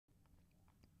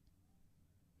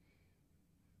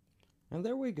And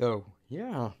there we go.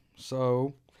 Yeah,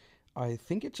 so I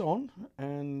think it's on,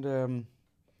 and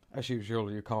as usual,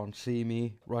 you can't see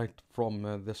me right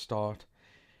from the start.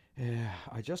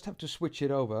 I just have to switch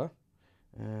it over,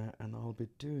 and I'll be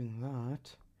doing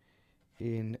that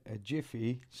in a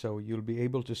jiffy, so you'll be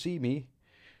able to see me.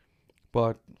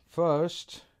 But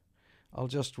first, I'll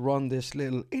just run this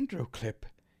little intro clip.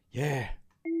 Yeah.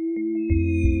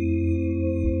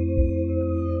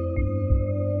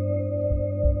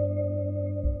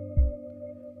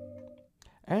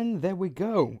 And there we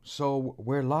go. So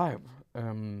we're live.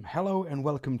 Hello and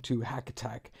welcome to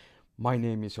haQ. My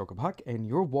name is Jakob and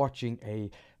you're watching a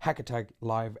haQ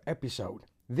live episode.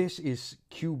 This is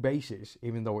Cubasis,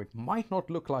 even though it might not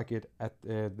look like it at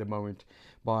the moment,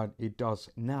 but it does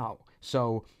now.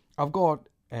 So I've got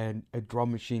a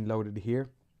drum machine loaded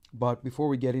here. But before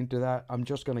we get into that, I'm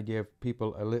just going to give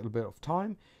people a little bit of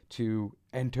time to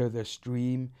enter the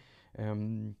stream.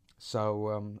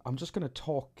 So I'm just going to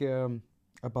talk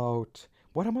about,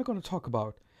 what am I going to talk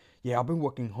about? Yeah, I've been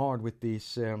working hard with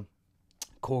this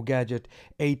Core Gadget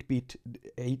 8-bit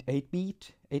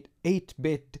 8-bit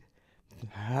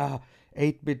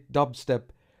dubstep.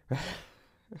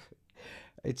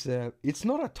 It's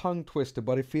not a tongue twister,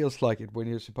 but it feels like it when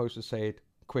you're supposed to say it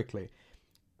quickly.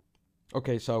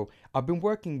 Okay, so I've been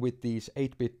working with these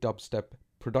 8-bit dubstep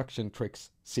production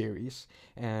tricks series,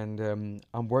 and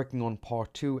I'm working on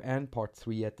part 2 and part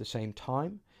 3 at the same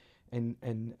time.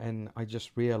 And I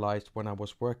just realized when I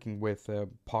was working with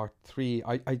part 3,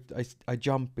 I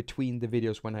jump between the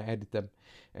videos when I edit them,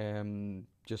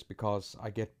 just because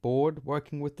I get bored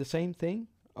working with the same thing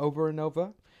over and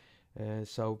over.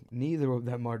 So neither of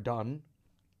them are done,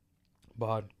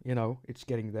 but you know, it's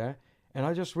getting there. And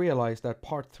I just realized that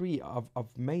part 3,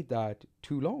 I've made that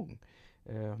too long.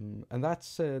 And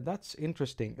that's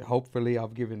interesting. Hopefully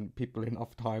I've given people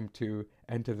enough time to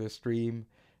enter the stream.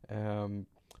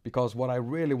 Because what I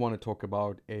really want to talk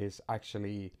about is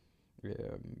actually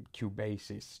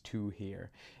Cubasis 2 here,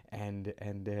 and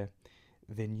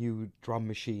the new drum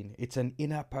machine. It's an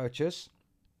in-app purchase,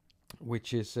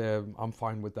 which is I'm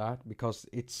fine with that because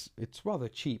it's rather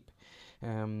cheap,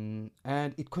 and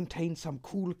it contains some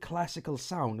cool classical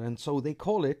sound, and so they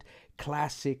call it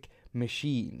Classic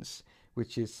Machines,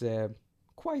 which is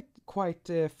quite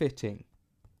fitting.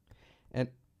 And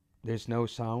there's no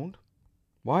sound.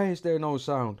 Why is there no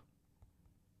sound?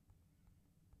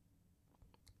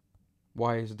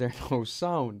 Why is there no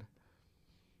sound?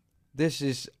 This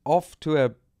is off to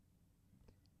a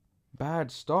bad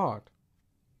start.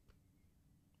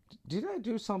 Did I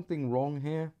do something wrong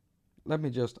here? Let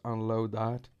me just unload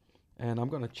that. And I'm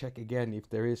going to check again if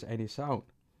there is any sound.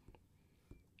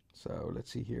 So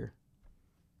let's see here.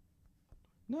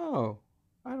 No,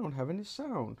 I don't have any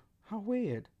sound. How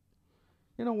weird.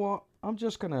 You know what? I'm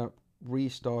just going to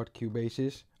restart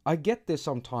Cubasis. I get this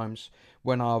sometimes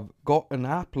when I've got an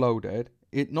app loaded,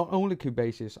 it not only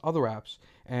Cubasis, other apps,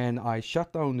 and I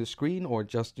shut down the screen or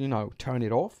just, you know, turn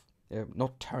it off.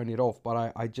 Not turn it off,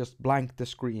 but I just blank the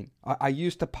screen. I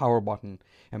use the power button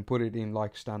and put it in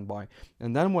like standby.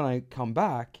 And then when I come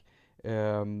back,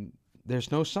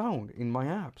 there's no sound in my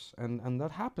apps. And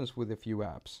that happens with a few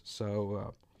apps.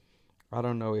 So I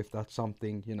don't know if that's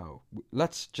something, you know,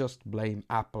 let's just blame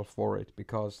Apple for it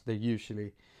because they're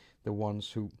usually the ones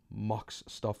who mucks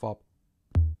stuff up.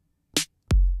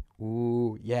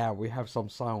 Ooh, yeah, we have some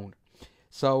sound.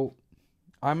 So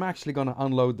I'm actually gonna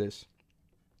unload this.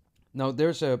 Now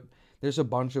there's a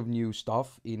bunch of new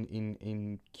stuff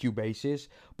in Cubasis,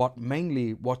 but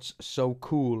mainly what's so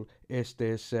cool is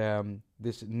this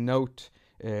note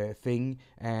thing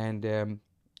and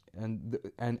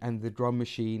the drum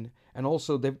machine, and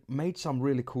also they've made some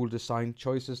really cool design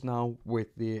choices now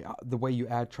with the way you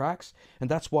add tracks, and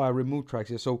that's why I remove tracks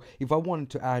here. So if I wanted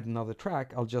to add another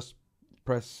track, I'll just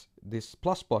press this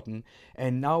plus button,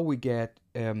 and now we get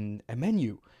a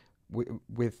menu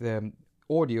with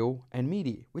audio and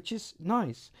MIDI, which is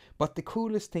nice. But the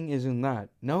coolest thing isn't that.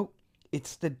 No,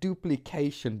 it's the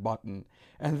duplication button,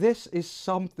 and this is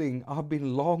something I've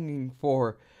been longing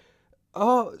for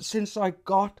since I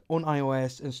got on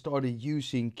iOS and started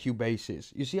using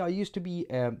Cubasis. You see, I used to be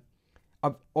on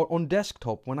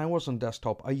desktop. When I was on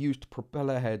desktop, I used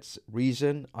Propellerhead's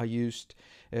Reason, I used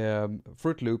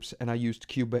Fruit Loops, and I used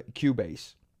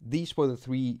Cubase. These were the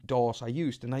 3 DAWs I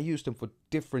used, and I used them for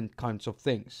different kinds of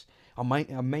things. I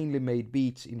mainly made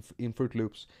beats in Fruit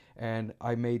Loops, and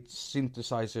I made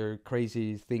synthesizer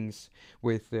crazy things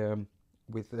with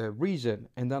Reason,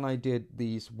 and then I did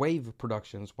these wave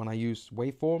productions when I used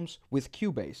waveforms with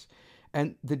Cubase.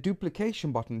 And the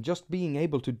duplication button, just being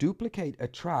able to duplicate a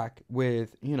track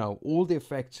with, you know, all the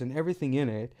effects and everything in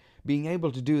it, being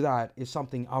able to do that is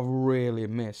something I've really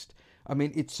missed. I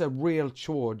mean, it's a real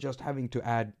chore just having to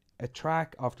add a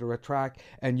track after a track,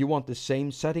 and you want the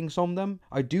same settings on them.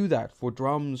 I do that for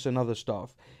drums and other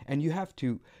stuff, and you have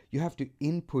to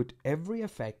input every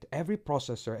effect, every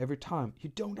processor every time. You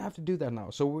don't have to do that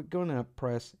now. So we're gonna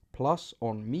press plus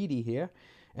on MIDI here,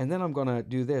 and then I'm gonna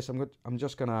do this. I'm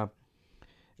just gonna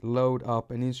load up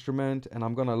an instrument, and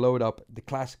I'm gonna load up the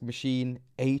Classic Machine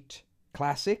 8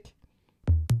 Classic.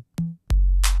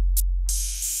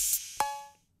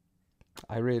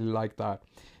 I really like that.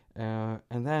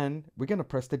 And then we're gonna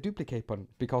press the duplicate button,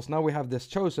 because now we have this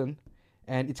chosen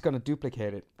and it's gonna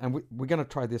duplicate it, and we're gonna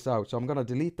try this out. So I'm gonna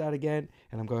delete that again,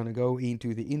 and I'm gonna go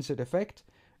into the insert effect,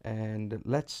 and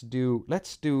let's do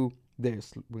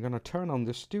this. We're gonna turn on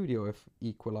the studio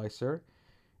equalizer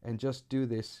and just do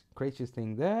this crazy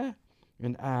thing there,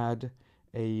 and add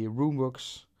a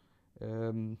Roomworks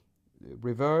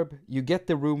reverb. You get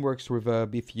the Roomworks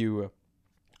reverb if you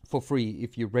for free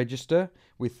if you register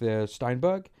with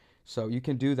Steinberg. So you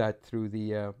can do that through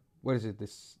the what is it,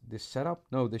 this setup?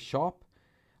 No, the shop.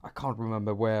 I can't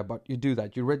remember where, but you do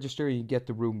that. You register, you get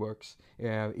the Roomworks.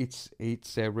 It's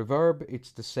a reverb.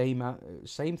 It's the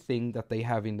same thing that they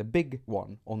have in the big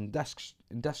one on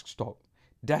desktop.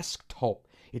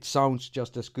 It sounds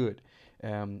just as good,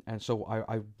 and so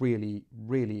I really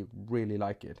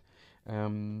like it.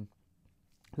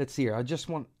 Let's see here.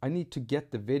 I need to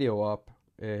get the video up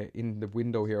in the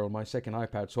window here on my second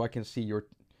iPad, so I can see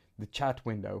the chat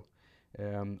window.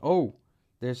 Oh,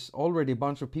 there's already a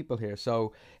bunch of people here.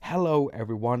 So hello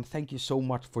everyone, thank you so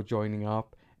much for joining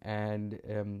up, and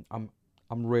I'm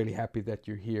really happy that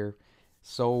you're here.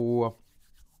 So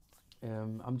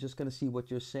I'm just gonna see what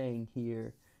you're saying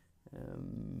here.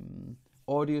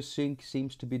 Audio sync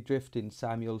seems to be drifting,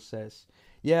 Samuel says.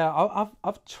 Yeah,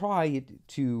 I've tried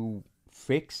to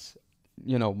fix,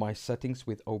 you know, my settings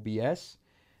with OBS,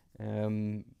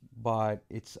 but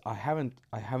I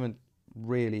haven't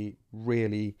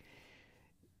really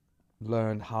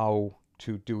learned how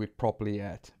to do it properly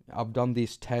yet. I've done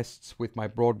these tests with my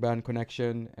broadband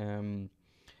connection and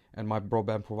my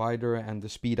broadband provider, and the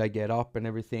speed I get up and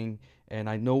everything, and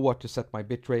I know what to set my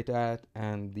bitrate at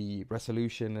and the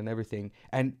resolution and everything,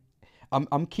 and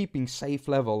I'm keeping safe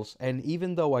levels. And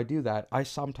even though I do that, I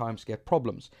sometimes get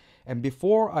problems. And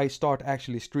before I start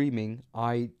actually streaming,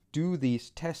 I do these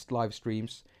test live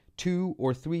streams 2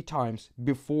 or 3 times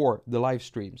before the live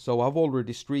stream. So I've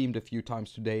already streamed a few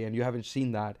times today, and you haven't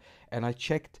seen that, and I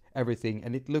checked everything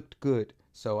and it looked good.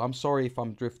 So I'm sorry if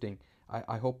I'm drifting.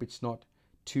 I hope it's not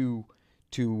too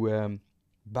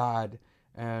bad.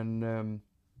 And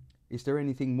is there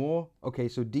anything more? Okay,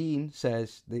 so Dean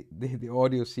says the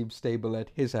audio seems stable at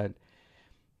his end.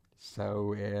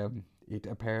 So it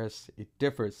appears it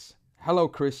differs. Hello,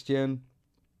 Christian.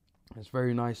 It's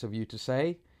very nice of you to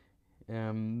say.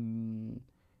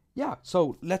 Yeah,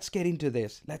 so let's get into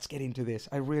this.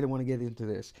 I really want to get into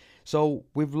this. So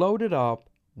we've loaded up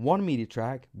one MIDI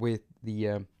track with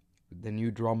the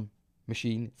new drum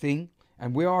machine thing,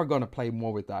 and we are gonna play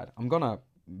more with that. I'm gonna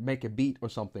make a beat or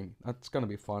something. That's gonna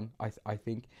be fun, I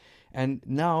think. And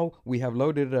now we have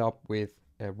loaded it up with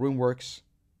Roomworks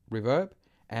reverb,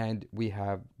 and we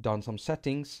have done some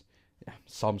settings.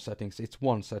 It's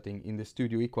one setting in the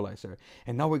studio equalizer,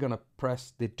 and now we're gonna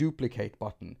press the duplicate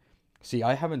button. See,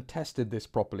 I haven't tested this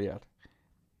properly yet.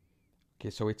 Okay,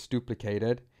 so it's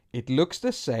duplicated. It looks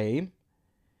the same,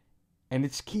 and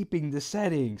it's keeping the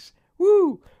settings.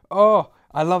 Woo! Oh,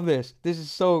 I love this. This is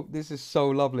so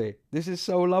lovely. This is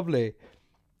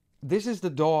the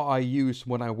DAW I use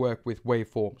when I work with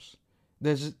waveforms.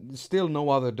 There's still no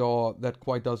other DAW that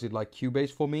quite does it like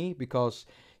Cubasis for me, because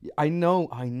I know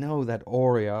that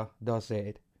Aurea does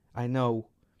it. I know,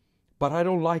 but I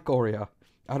don't like Aurea.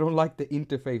 I don't like the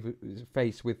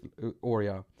interface with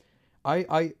Aurea.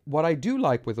 What I do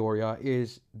like with Aurea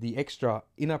is the extra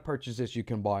in-app purchases you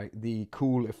can buy, the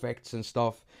cool effects and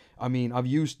stuff. I mean, I've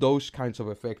used those kinds of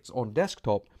effects on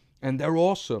desktop, and they're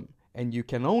awesome. And you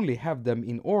can only have them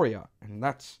in Aurea, and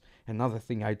that's another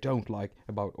thing I don't like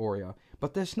about Aurea.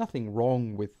 But there's nothing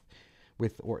wrong with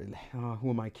Aurea. Who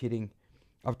am I kidding?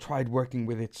 I've tried working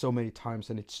with it so many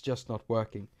times, and it's just not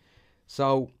working.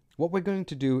 So what we're going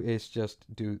to do is just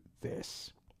do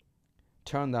this.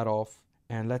 Turn that off,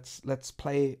 and let's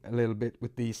play a little bit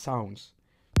with these sounds.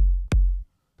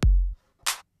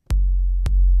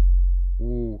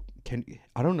 Ooh,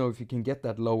 I don't know if you can get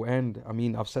that low end. I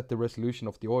mean, I've set the resolution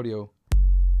of the audio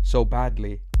so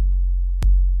badly.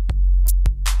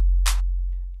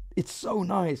 It's so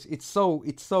nice. It's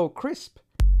so crisp.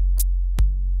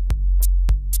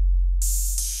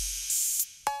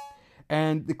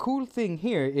 And the cool thing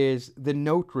here is the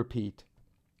note repeat.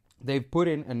 They've put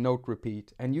in a note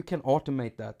repeat, and you can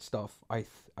automate that stuff. I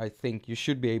think you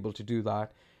should be able to do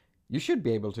that. You should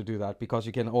be able to do that because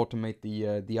you can automate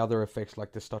the other effects,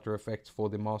 like the stutter effects for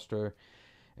the master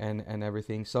and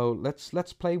everything. So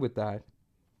let's play with that.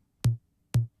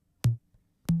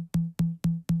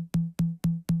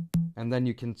 And then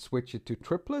you can switch it to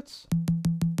triplets.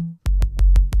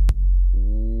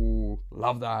 Ooh,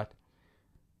 love that.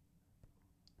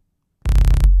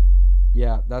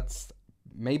 Yeah, that's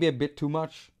maybe a bit too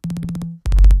much.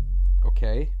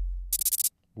 Okay.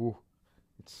 Ooh,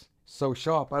 it's so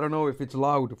sharp. I don't know if it's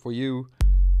loud for you.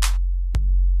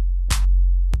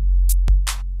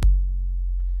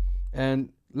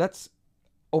 And let's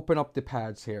open up the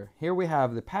pads here. Here we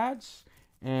have the pads,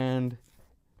 and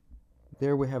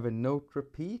there we have a note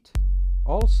repeat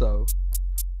also.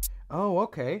 Oh,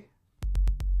 okay.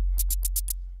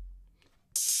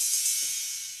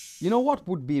 You know what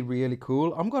would be really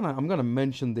cool? I'm gonna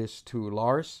mention this to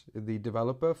Lars, the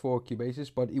developer for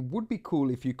Cubasis, but it would be cool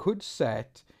if you could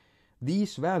set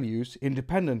these values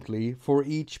independently for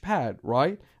each pad,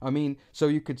 right? I mean, so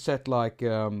you could set like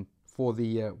for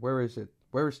the where is it?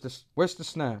 Where's the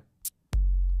snare?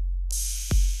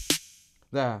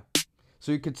 There.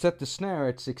 So you could set the snare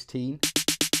at 16,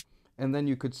 and then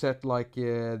you could set like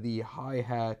the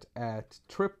hi-hat at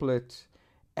triplet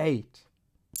 8.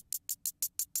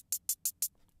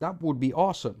 That would be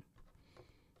awesome.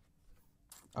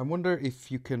 I wonder if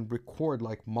you can record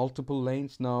like multiple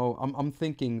lanes. Now, I'm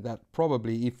thinking that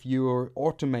probably if you're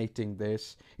automating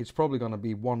this, it's probably gonna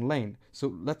be one lane. So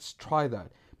let's try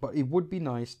that. But it would be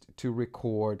nice to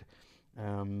record,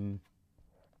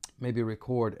 maybe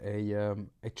record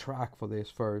a track for this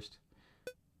first.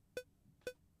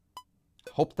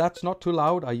 Hope that's not too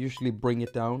loud. I usually bring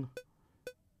it down.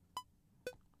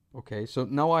 Okay, so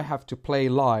now I have to play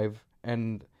live,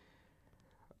 and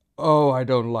oh, I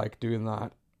don't like doing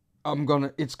that.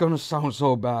 It's gonna sound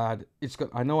so bad.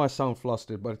 I know I sound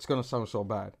flustered, but it's gonna sound so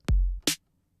bad.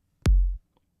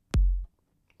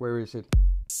 Where is it?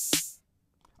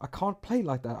 I can't play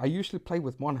like that. I usually play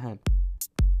with one hand.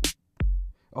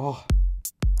 Oh,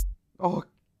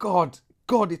 God,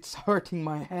 it's hurting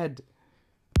my head.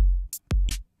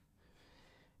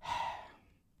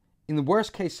 In the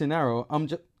worst case scenario, I'm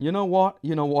just, you know what?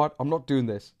 I'm not doing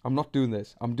this. I'm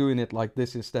doing it like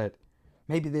this instead.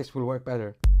 Maybe this will work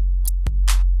better.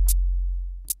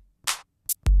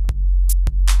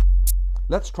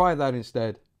 Let's try that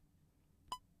instead.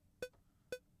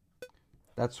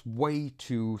 That's way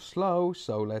too slow,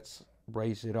 so let's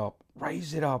raise it up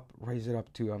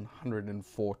to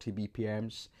 140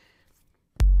 BPMs.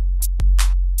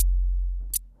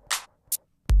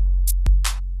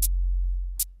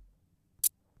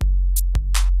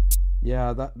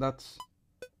 Yeah, that's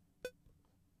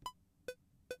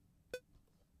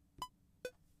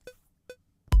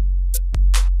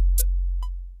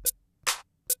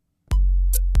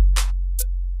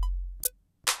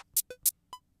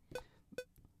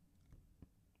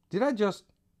Did I just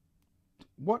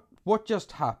what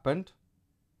just happened?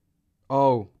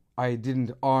 Oh, I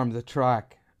didn't arm the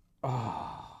track.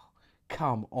 Oh,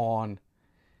 come on.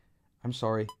 I'm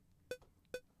sorry.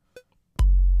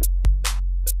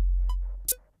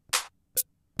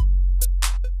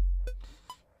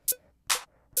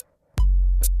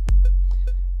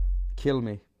 Kill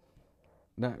me.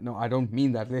 No, I don't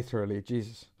mean that literally.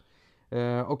 Jesus.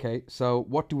 Okay, so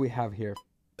what do we have here?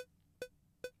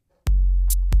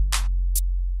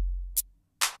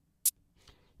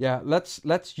 Yeah,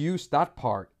 let's use that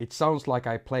part. It sounds like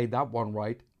I played that one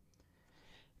right.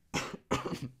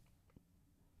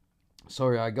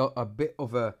 Sorry, I got a bit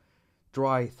of a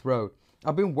dry throat.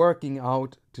 I've been working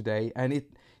out today, and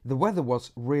the weather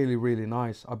was really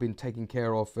nice. I've been taking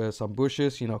care of some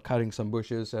bushes, cutting some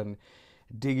bushes and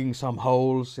digging some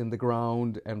holes in the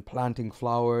ground and planting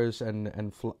flowers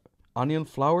and onion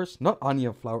flowers, not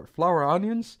onion flower, flower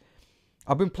onions.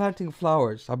 I've been planting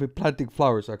flowers,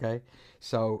 okay?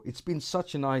 So it's been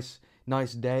such a nice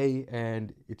day,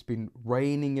 and it's been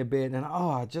raining a bit, and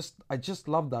I just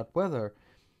love that weather.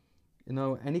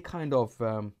 Any kind of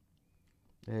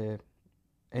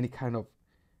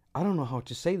I don't know how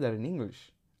to say that in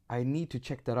English. I need to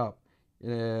check that up.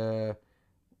 Can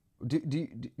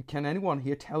anyone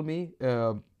here tell me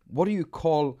what do you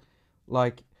call,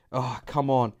 like, come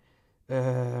on,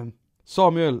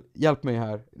 Samuel, hjälp mig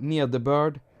här.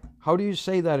 Nederbörd. How do you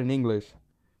say that in English?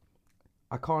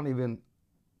 I can't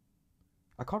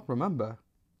remember.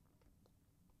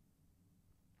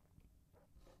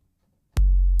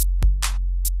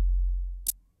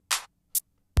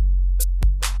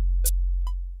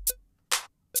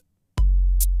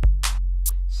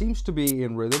 seems to be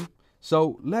in rhythm.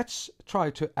 So let's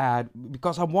try to add,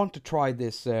 because I want to try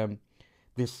this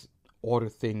this order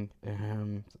thing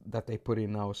that they put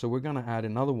in now. So we're gonna add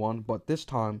another one, but this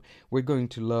time we're going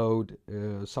to load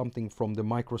something from the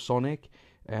Microsonic,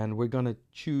 and we're gonna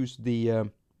choose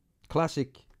the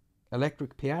classic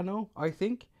electric piano, I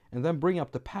think, and then bring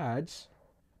up the pads.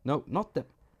 No, not the,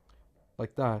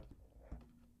 like that.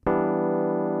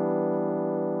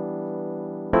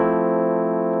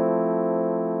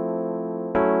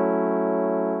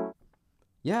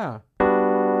 Yeah.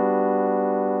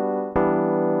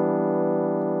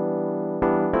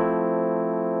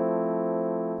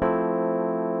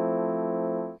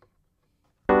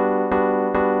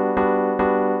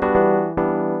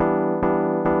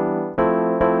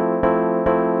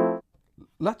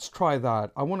 Let's try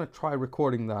that. I want to try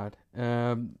recording that.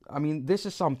 I mean, this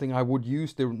is something I would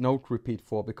use the note repeat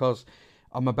for, because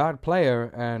I'm a bad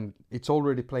player and it's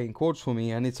already playing chords for me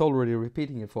and it's already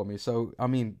repeating it for me. So I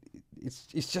mean,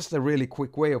 it's just a really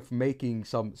quick way of making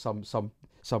some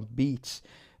beats.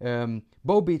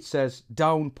 Bo Beat says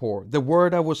downpour. The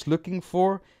word I was looking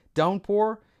for,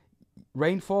 downpour,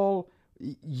 rainfall.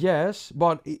 Yes,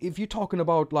 but if you're talking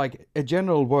about like a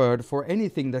general word for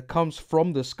anything that comes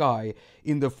from the sky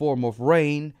in the form of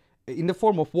rain, in the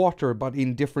form of water, but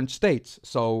in different states.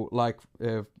 So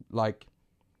like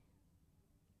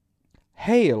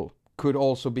hail could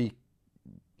also be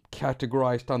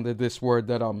categorized under this word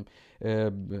that I'm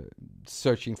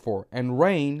searching for, and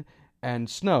rain and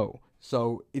snow.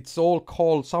 So it's all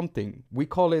called something. We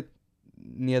call it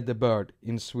nederbörd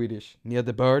in Swedish.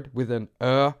 Nederbörd with an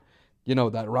you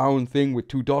know, that round thing with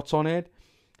 2 dots on it.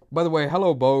 By the way,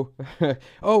 hello, Bo.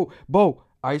 Oh, Bo,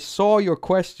 I saw your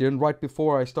question right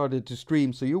before I started to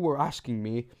stream. So you were asking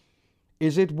me,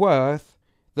 is it worth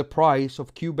the price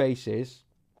of Cubasis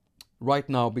right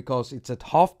now? Because it's at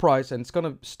half price and it's going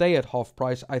to stay at half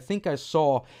price. I think I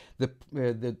saw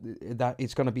that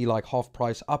it's going to be like half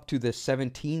price up to the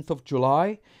 17th of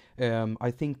July.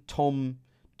 I think Tom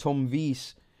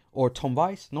Weiss, or Tom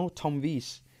Weiss? No, Tom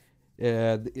Weiss.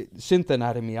 Synth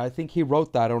Anatomy, I think he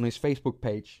wrote that on his Facebook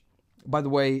page. By the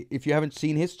way, if you haven't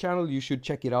seen his channel, you should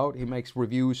check it out. He makes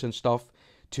reviews and stuff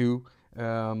too.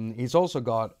 He's also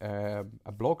got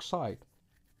a blog site.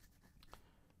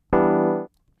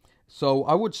 So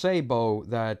I would say, Bo,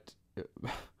 that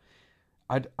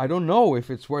I don't know if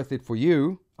it's worth it for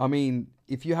you. I mean,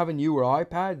 if you have a newer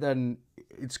iPad, then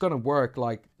it's gonna work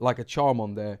like a charm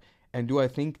on there. And do I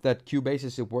think that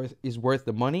Cubasis is worth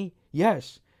the money?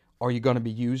 Yes. Are you going to be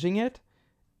using it?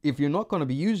 If you're not going to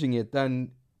be using it,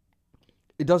 then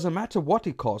it doesn't matter what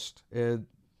it costs. It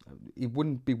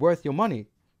wouldn't be worth your money,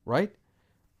 right?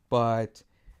 But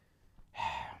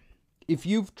if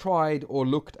you've tried or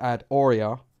looked at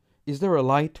Aurea, is there a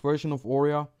light version of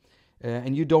Aurea?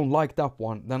 And you don't like that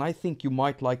one, then I think you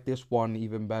might like this one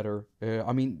even better.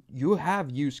 I mean, you have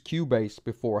used Cubase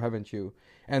before, haven't you?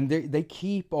 And they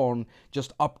keep on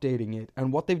just updating it.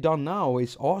 And what they've done now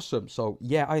is awesome. So,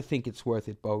 yeah, I think it's worth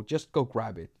it, Bo. Just go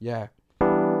grab it. Yeah.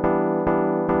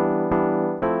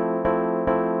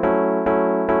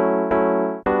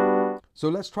 So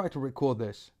let's try to record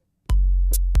this.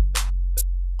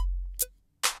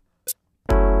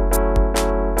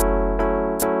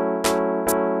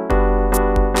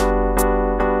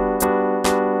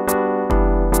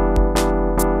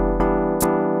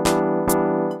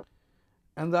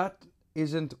 And that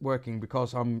isn't working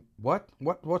because I'm...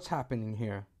 What's happening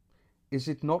here? Is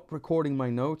it not recording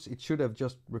my notes? It should have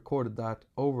just recorded that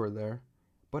over there,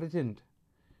 but it didn't.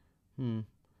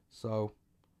 So,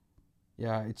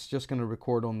 yeah, it's just going to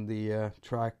record on the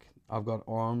track I've got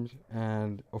armed.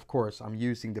 And, of course, I'm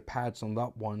using the pads on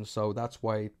that one, so that's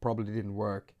why it probably didn't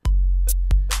work.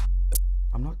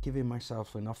 I'm not giving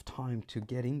myself enough time to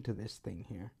get into this thing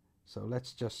here. So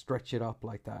let's just stretch it up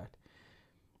like that.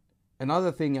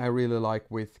 Another thing I really like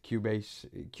with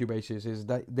Cubasis is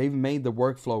that they've made the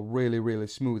workflow really, really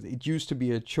smooth. It used to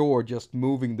be a chore just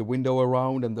moving the window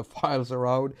around and the files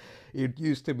around. It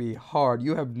used to be hard.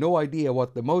 You have no idea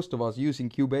what the most of us using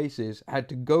Cubasis had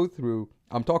to go through.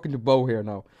 I'm talking to Bo here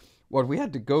now. What we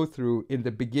had to go through in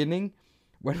the beginning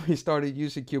when we started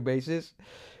using Cubasis.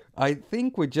 I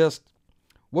think we just...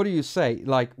 What do you say?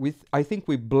 Like, I think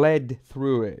we bled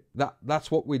through it. That's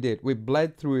what we did. We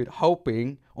bled through it,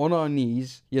 hoping on our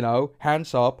knees, you know,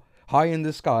 hands up, high in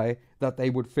the sky, that they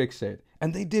would fix it.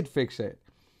 And they did fix it.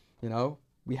 You know,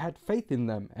 we had faith in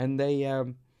them, and they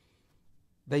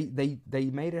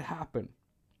made it happen.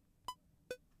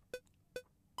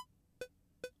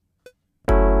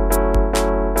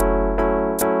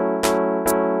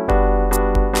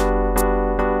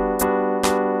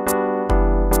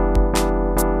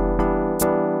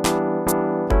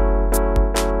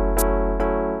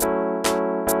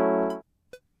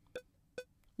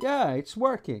 yeah, it's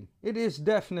working. It is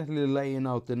definitely laying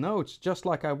out the notes just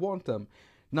like I want them.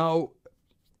 Now,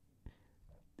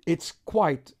 it's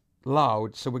quite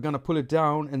loud, so we're going to pull it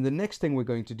down, and the next thing we're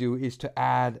going to do is to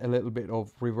add a little bit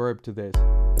of reverb to this.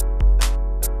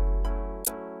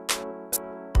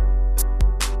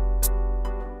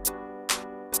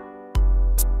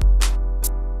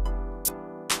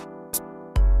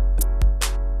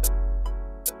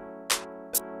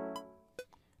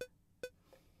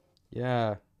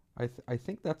 Yeah, I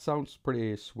think that sounds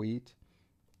pretty sweet.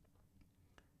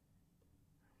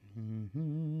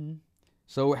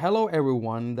 So hello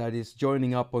everyone that is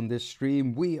joining up on this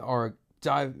stream. We are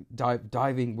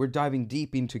diving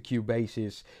deep into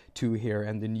Cubasis 2 here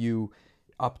and the new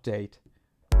update.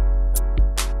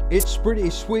 It's pretty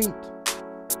sweet.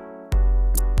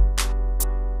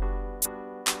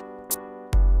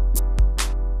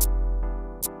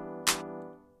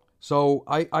 So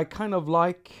I kind of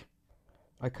like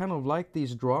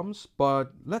these drums,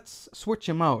 but let's switch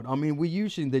them out. I mean, we're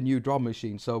using the new drum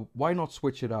machine, so why not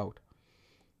switch it out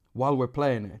while we're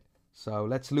playing it? So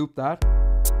let's loop that.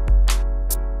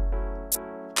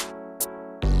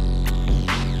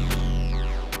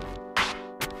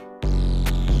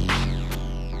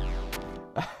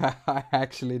 I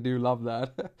actually do love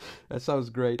that. That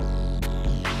sounds great.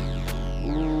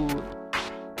 Ooh.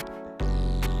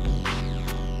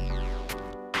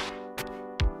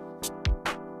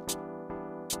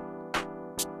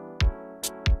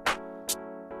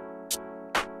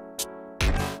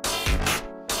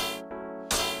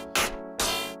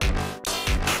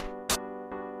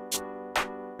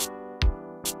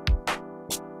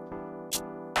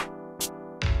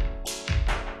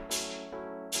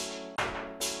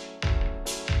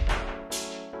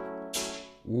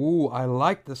 Ooh, I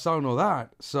like the sound of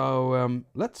that. So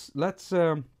let's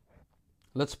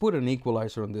put an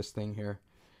equalizer on this thing here.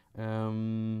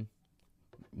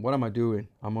 What am I doing?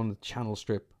 I'm on the channel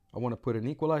strip. I want to put an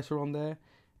equalizer on there,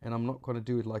 and I'm not going to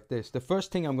do it like this. The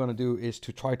first thing I'm going to do is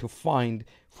to try to find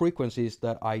frequencies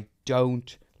that I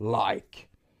don't like.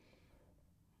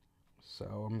 So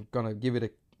I'm going to give it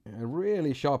a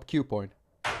really sharp cue point.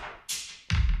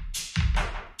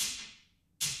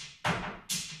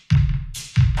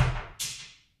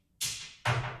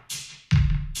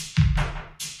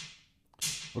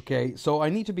 Okay, so I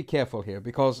need to be careful here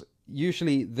because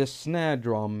usually the snare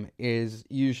drum is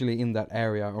usually in that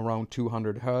area around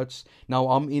 200 hertz. Now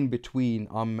I'm in between,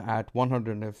 I'm at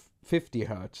 150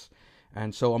 hertz,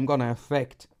 and so I'm gonna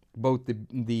affect both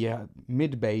the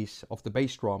mid bass of the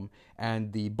bass drum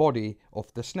and the body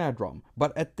of the snare drum.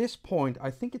 But at this point,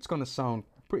 I think it's gonna sound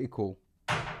pretty cool.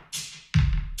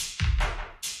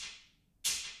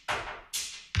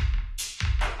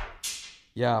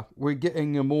 Yeah, we're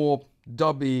getting a more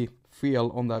dubby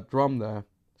feel on that drum there.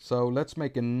 So let's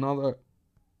make another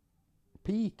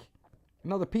peak,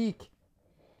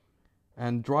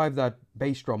 and drive that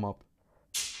bass drum up.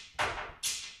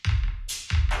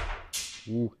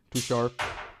 Ooh, too sharp.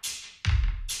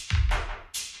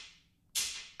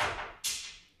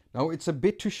 Now it's a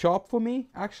bit too sharp for me,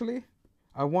 actually.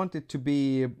 I want it to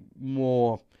be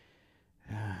more,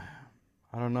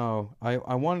 I don't know.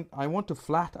 I want to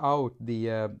flat out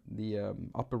the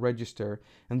upper register,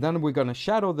 and then we're gonna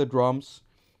shadow the drums.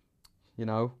 You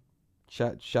know,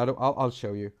 shadow. I'll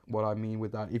show you what I mean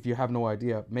with that. If you have no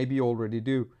idea, maybe you already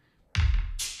do.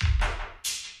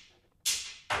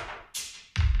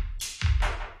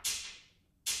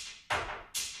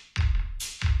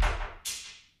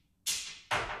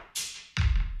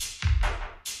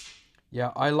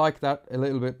 Yeah, I like that a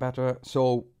little bit better.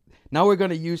 So now we're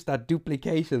going to use that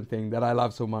duplication thing that I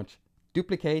love so much.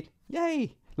 Duplicate.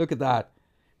 Yay! Look at that.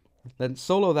 Then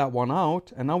solo that one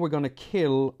out. And now we're going to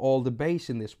kill all the bass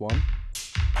in this one.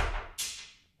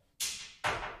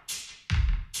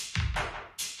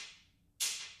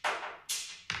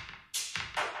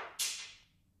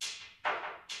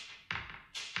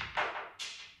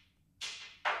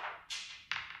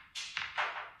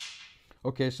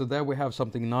 Okay, so there we have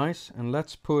something nice. And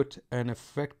let's put an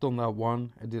effect on that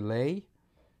one, a delay.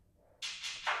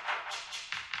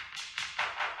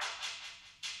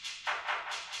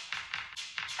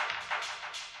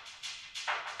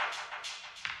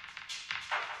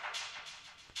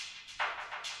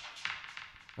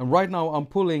 And right now I'm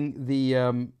pulling the,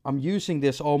 I'm using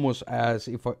this almost as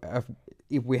if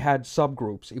we had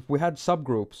subgroups. If we had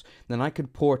subgroups, then I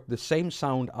could port the same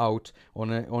sound out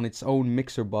on its own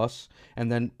mixer bus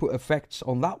and then put effects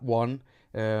on that one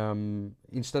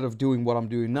instead of doing what I'm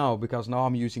doing now, because now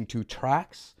I'm using 2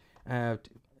 tracks,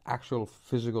 actual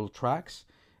physical tracks.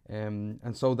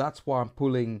 And so that's why I'm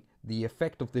pulling the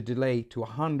effect of the delay to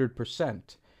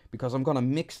 100%, because I'm gonna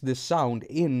mix this sound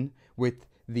in with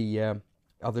the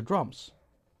other drums.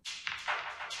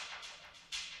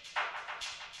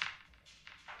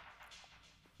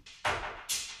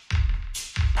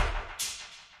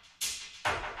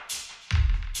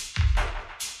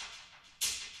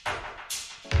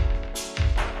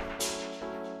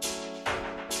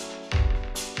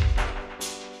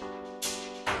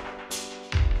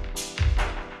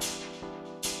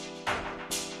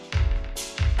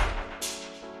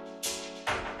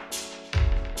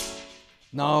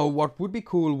 Now, what would be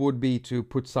cool would be to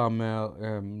put some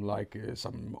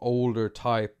some older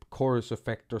type chorus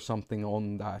effect or something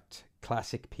on that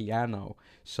classic piano.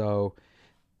 So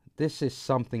this is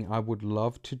something I would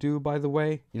love to do, by the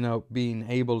way. You know, being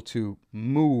able to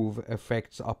move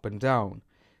effects up and down.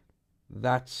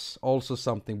 That's also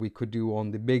something we could do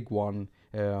on the big one,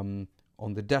 on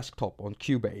the desktop, on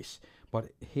Cubase. But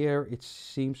here it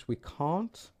seems we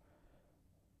can't.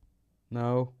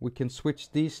 No, we can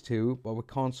switch these two, but we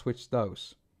can't switch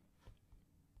those.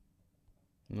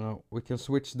 No, we can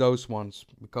switch those ones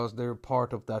because they're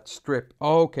part of that strip.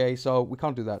 Okay, so we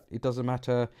can't do that. It doesn't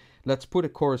matter. Let's put a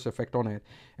chorus effect on it.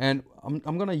 And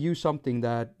I'm gonna use something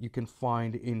that you can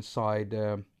find inside,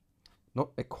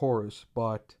 not a chorus,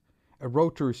 but a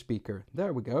rotary speaker.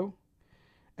 There we go.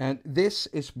 And this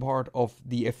is part of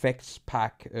the effects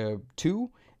pack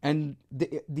 2. And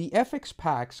the FX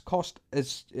packs cost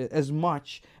as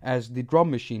much as the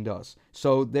drum machine does.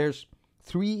 So there's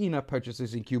 3 in-app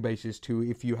purchases in Cubasis 2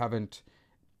 if you haven't,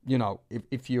 you know,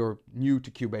 if you're new to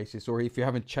Cubasis or if you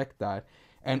haven't checked that.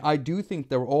 And I do think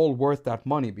they're all worth that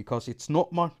money because it's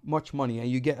not much money and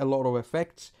you get a lot of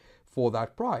effects for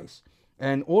that price.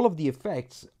 And all of the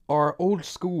effects are old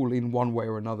school in one way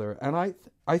or another. And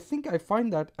I think I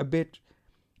find that a bit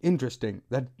interesting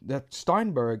that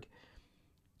Steinberg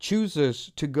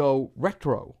chooses to go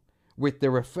retro with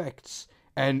their effects,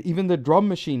 and even the drum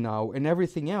machine now and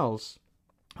everything else.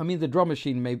 I mean, the drum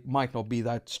machine might not be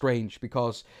that strange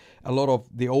because a lot of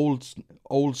the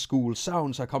old school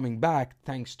sounds are coming back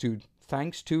thanks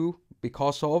to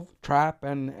because of trap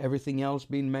and everything else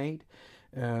being made.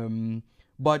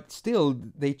 But still,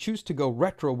 they choose to go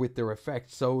retro with their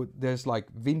effects, so there's like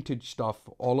vintage stuff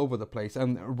all over the place.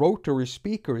 And rotary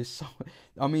speaker is so,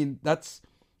 I mean, that's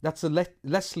a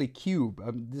Leslie Cube,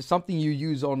 something you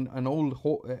use on an old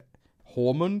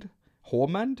Hammond,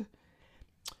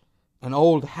 an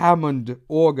old Hammond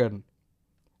organ.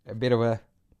 A bit of a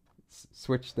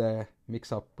switch there,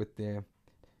 mix up with the.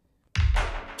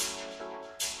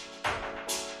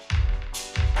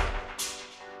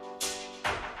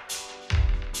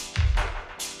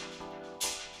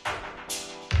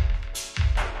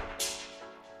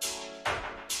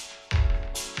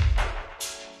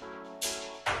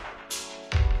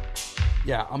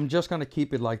 Yeah, I'm just gonna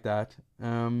keep it like that.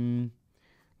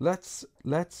 Let's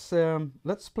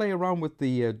play around with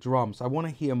the drums. I want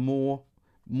to hear more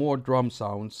drum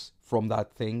sounds from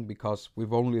that thing because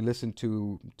we've only listened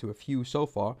to a few so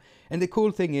far. And the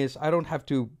cool thing is I don't have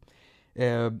to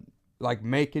like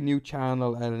make a new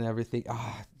channel and everything.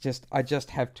 I just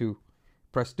have to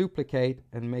press duplicate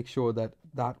and make sure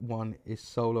that one is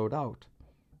soloed out.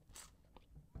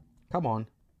 Come on,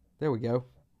 there we go.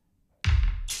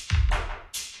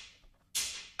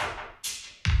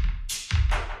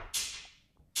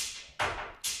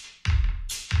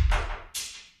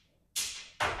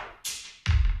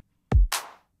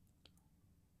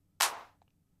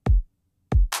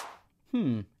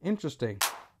 Interesting.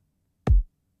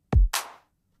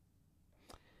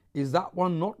 Is that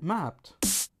one not mapped?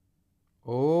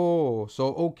 Oh,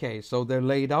 so okay, so they're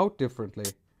laid out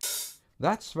differently.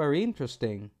 That's very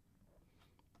interesting.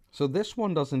 So this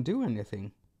one doesn't do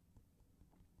anything.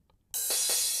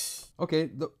 Okay,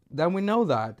 then we know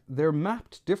that they're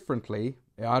mapped differently.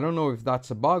 I don't know if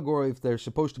that's a bug or if they're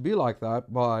supposed to be like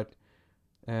that, but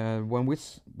when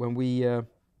we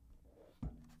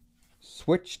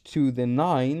switched to the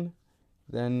 9,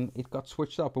 then it got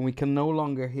switched up and we can no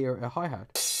longer hear a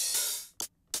hi-hat.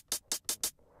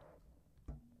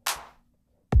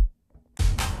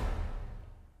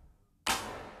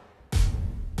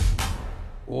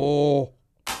 Oh.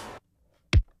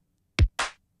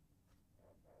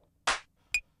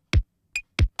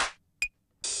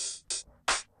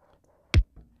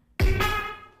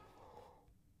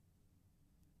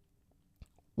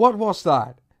 What was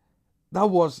that? That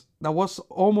was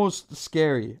almost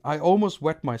scary. I almost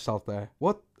wet myself there.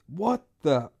 What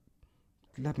the?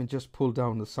 Let me just pull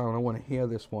down the sound. I want to hear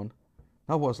this one.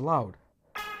 That was loud.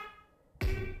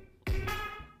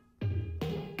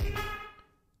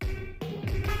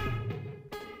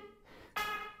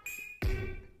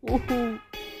 Ooh.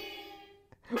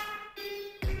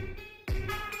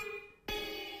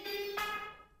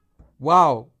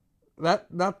 Wow,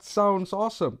 that sounds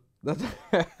awesome. That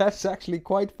that's actually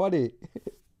quite funny.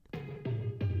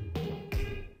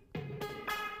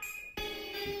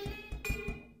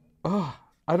 Oh,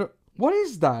 I don't. What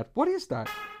is that? What is that?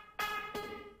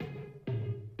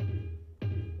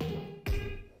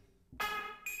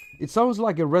 It sounds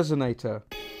like a resonator.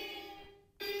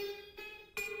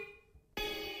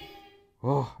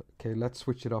 Oh, okay, let's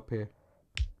switch it up here.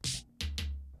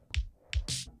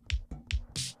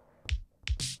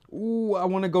 Ooh, I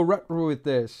want to go retro with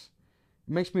this.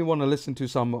 It makes me want to listen to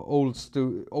some old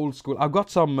school. I've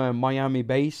got some Miami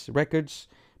bass records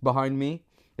behind me,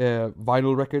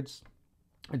 vinyl records.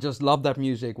 I just loved that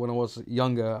music when I was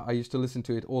younger. I used to listen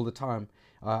to it all the time.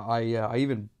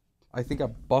 I think I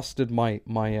busted my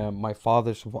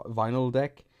father's vinyl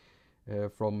deck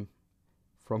from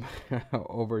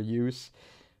overuse.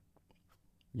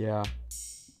 Yeah,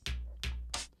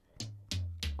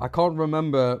 I can't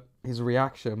remember his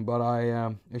reaction, but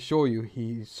I assure you,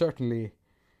 he certainly,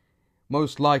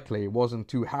 most likely, wasn't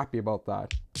too happy about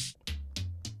that.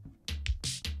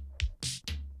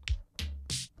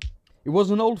 It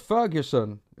was an old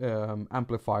Ferguson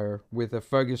amplifier with a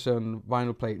Ferguson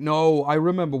vinyl plate. No, I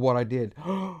remember what I did.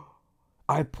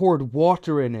 I poured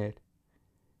water in it.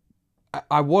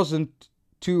 I wasn't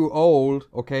too old,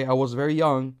 okay? I was very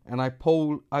young, and I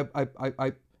poured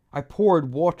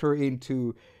water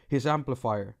into his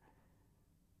amplifier.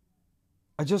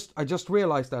 I just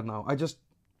realized that now.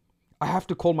 I have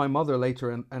to call my mother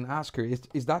later and ask her,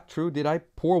 is that true? Did I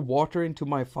pour water into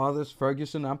my father's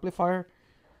Ferguson amplifier?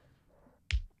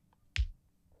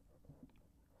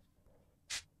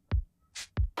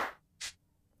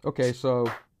 Okay, so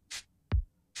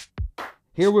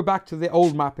here we're back to the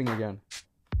old mapping again.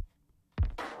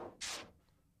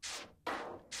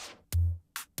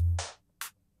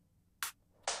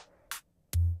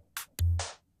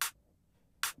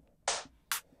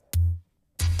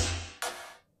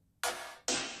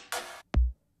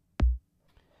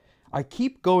 I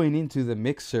keep going into the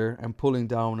mixer and pulling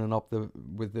down and up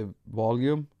with the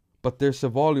volume, but there's a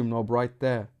volume knob right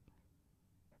there.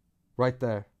 Right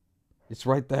there. It's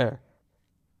right there.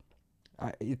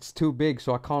 It's too big,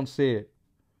 so I can't see it.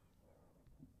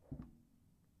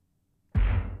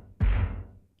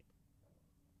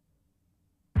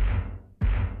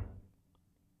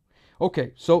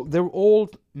 Okay, so they're all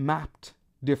mapped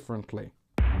differently.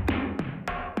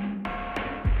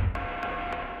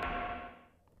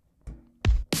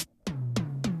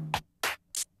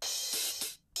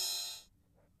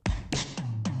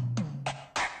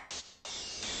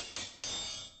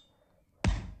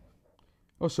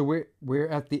 Oh, so we're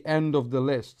at the end of the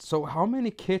list. So how many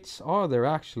kits are there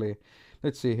actually?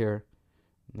 Let's see here.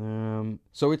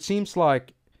 So it seems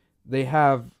like they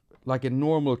have like a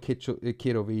normal kit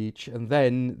of each, and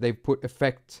then they put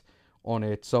effect on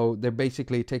it. So they're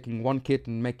basically taking one kit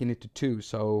and making it to two.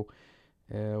 So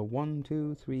 1,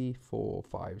 2, 3, 4,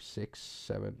 5, 6,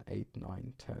 7, 8,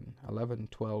 9, 10, 11,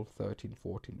 12, 13,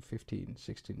 14, 15,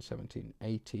 16, 17,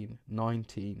 18,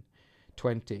 19,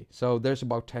 20. So there's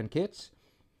about 10 kits.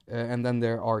 And then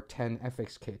there are 10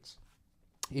 FX kits,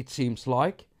 it seems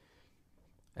like.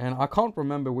 And I can't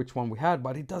remember which one we had,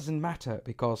 but it doesn't matter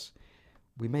because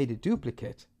we made a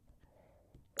duplicate.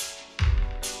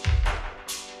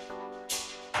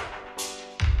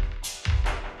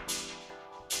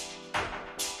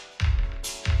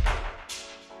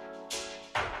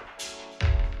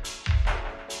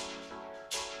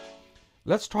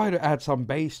 Let's try to add some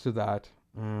bass to that.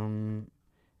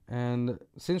 And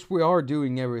since we are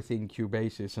doing everything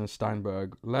Cubasis and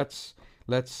Steinberg, let's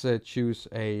choose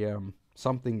a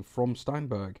something from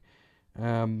Steinberg.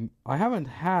 I haven't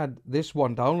had this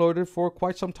one downloaded for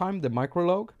quite some time, the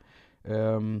Micrologue.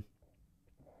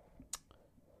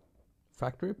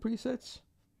 Factory presets.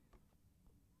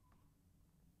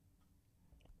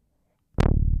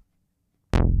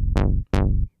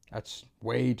 That's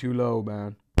way too low,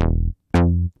 man.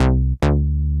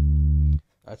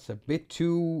 That's a bit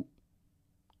too...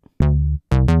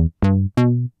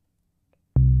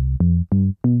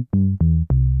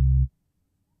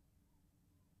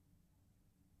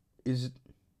 Is it...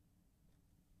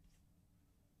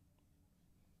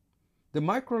 The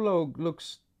Micrologue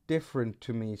looks different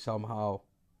to me somehow.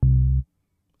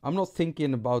 I'm not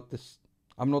thinking about this.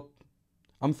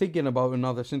 I'm thinking about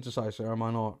another synthesizer, am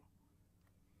I not?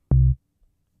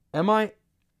 Am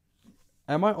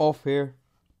I off here?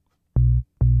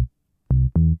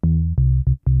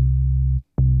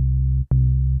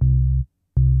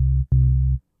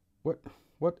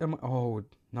 What am I? Oh,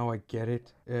 now I get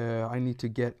it. I need to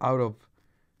get out of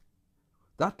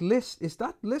that list. Is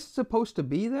that list supposed to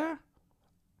be there?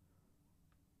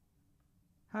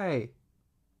 Hey,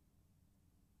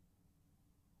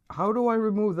 how do I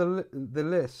remove the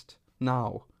list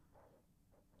now?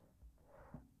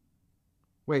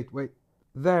 Wait.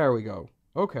 There we go.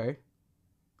 Okay.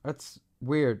 That's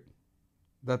weird.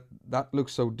 That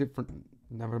looks so different.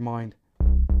 Never mind.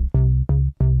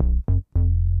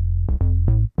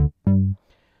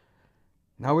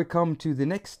 Now we come to the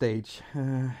next stage,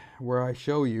 where I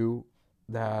show you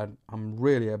that I'm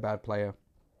really a bad player.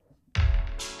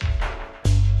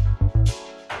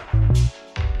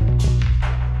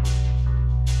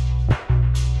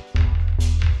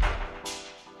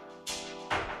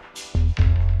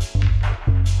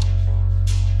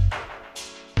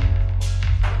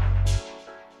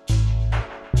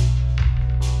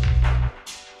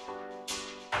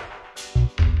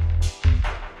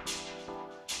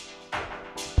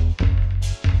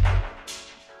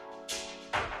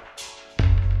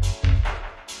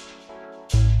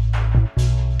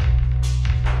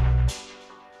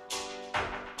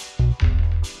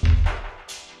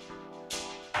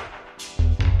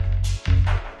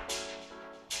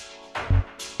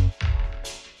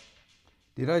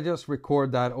 Did I just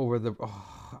record that over the...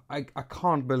 Oh, I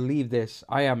can't believe this.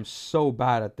 I am so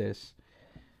bad at this.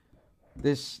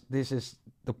 This is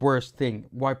the worst thing.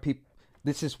 Why people...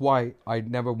 This is why I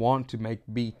never want to make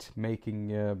beat making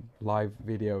live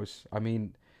videos. I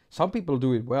mean, some people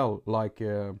do it well, like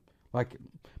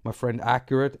my friend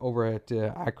Accurate over at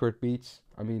Accurate Beats.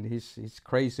 I mean, he's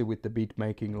crazy with the beat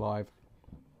making live.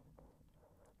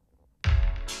 I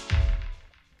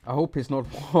hope he's not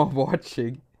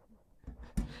watching.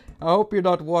 I hope you're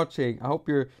not watching. I hope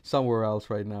you're somewhere else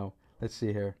right now. Let's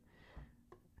see here.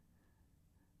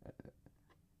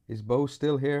 Is Bo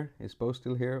still here? Is Bo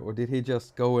still here? Or did he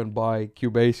just go and buy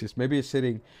Cubasis? Maybe he's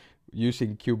sitting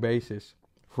using Cubasis.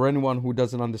 For anyone who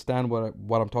doesn't understand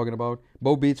what I'm talking about,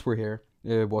 Bo Beats was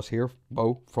here,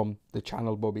 Bo from the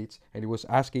channel Bo Beats, and he was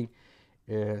asking,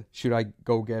 should I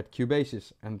go get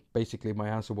Cubasis? And basically my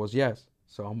answer was yes.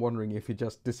 So I'm wondering if he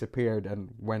just disappeared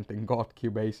and went and got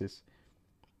Cubasis.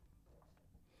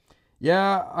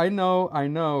 Yeah, I know.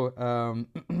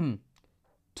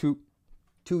 2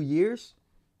 years?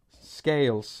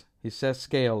 Scales. He says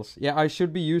scales. Yeah, I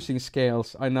should be using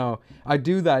scales. I know. I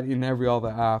do that in every other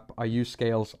app. I use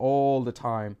scales all the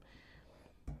time.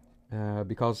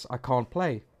 Because I can't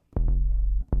play.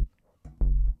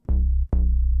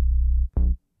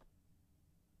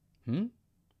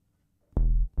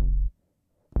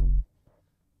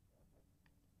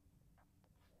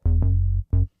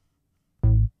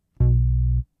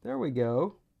 There we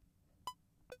go.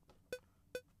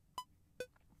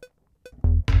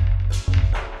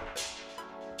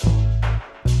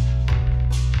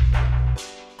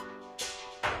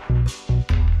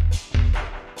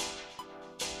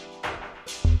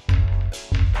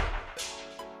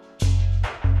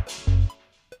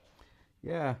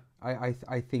 Yeah,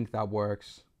 I think that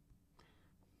works.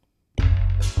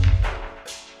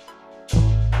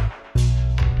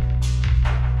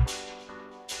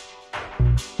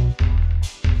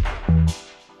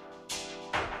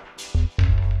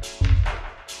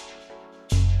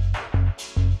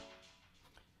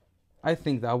 I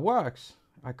think that works.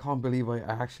 I can't believe I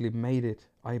actually made it.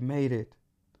 I made it.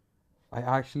 I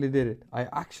actually did it. I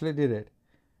actually did it.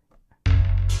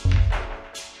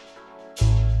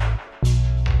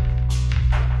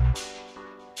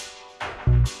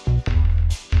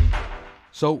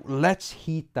 So let's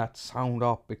heat that sound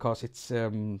up because it's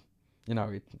you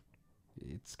know,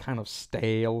 it's kind of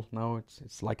stale. No,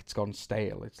 it's like it's gone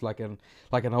stale. It's like an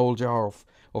old jar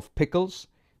of pickles.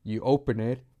 You open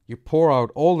it, you pour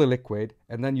out all the liquid,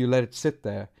 and then you let it sit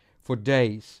there for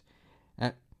days.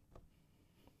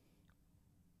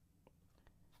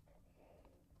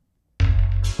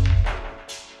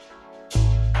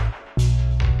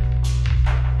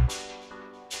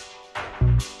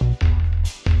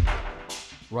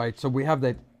 Right, so we have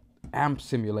that amp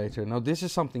simulator. Now this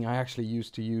is something I actually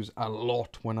used to use a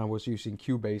lot when I was using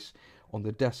Cubase on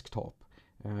the desktop.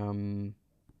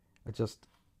 I just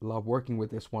love working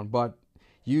with this one, but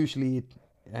usually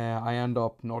I end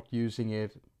up not using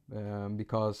it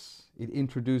because it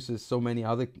introduces so many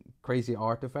other crazy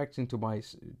artifacts into my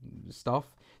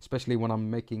stuff, especially when I'm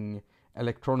making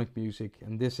electronic music,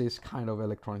 and this is kind of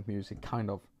electronic music, kind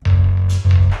of.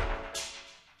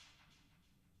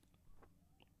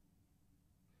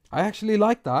 I actually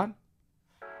like that.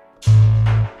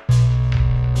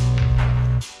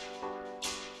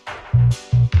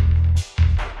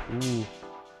 Ooh.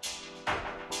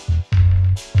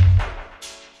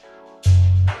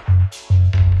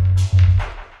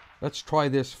 Let's try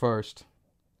this first.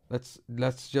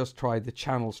 let's just try the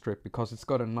channel strip because it's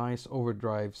got a nice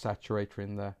overdrive saturator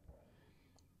in there.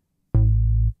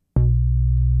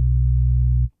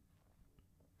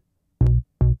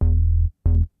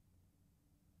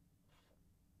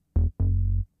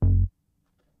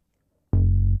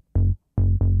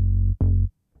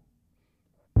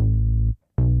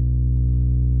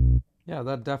 Yeah,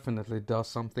 that definitely does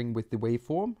something with the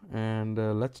waveform. And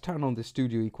let's turn on the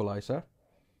studio equalizer.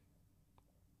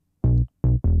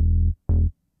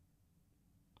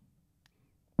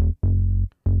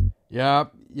 Yeah,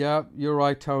 you're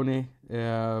right, Tony.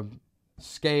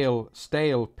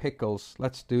 Stale pickles.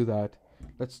 Let's do that.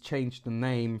 Let's change the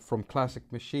name from Classic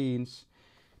Machines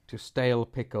to Stale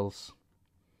Pickles.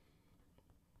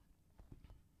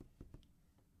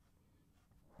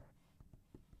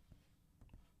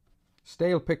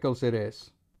 Stale Pickles it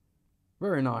is.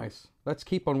 Very nice. Let's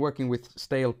keep on working with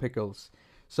Stale Pickles.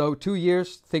 So 2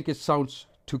 years, think it sounds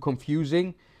too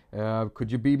confusing.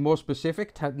 Could you be more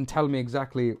specific and tell me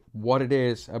exactly what it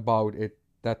is about it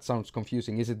that sounds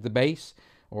confusing? Is it the bass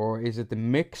or is it the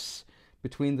mix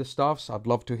between the stuffs? I'd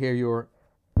love to hear your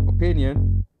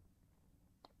opinion.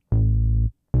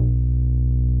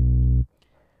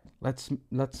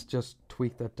 Let's just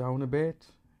tweak that down a bit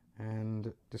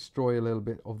and destroy a little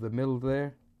bit of the middle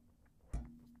there.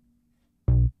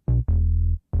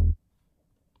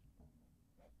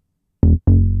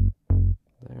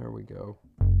 There we go.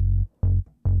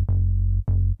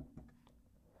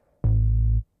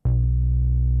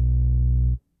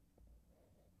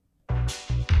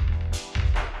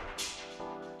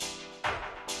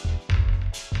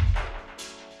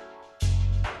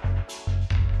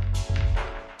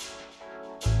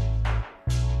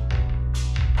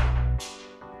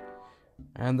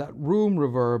 And that room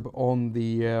reverb on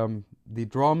the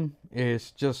drum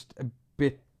is just a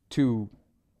bit too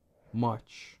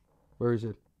much. Where is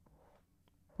it?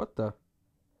 What the?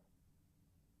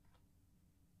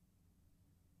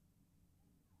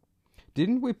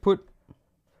 Didn't we put...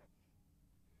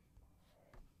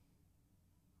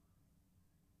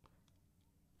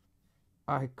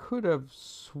 I could have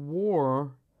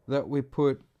swore that we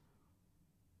put...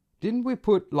 Didn't we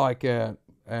put like a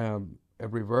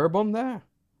reverb on there?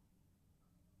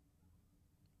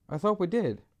 I thought we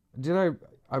did. Did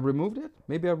I removed it?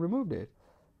 Maybe I removed it.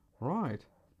 Right.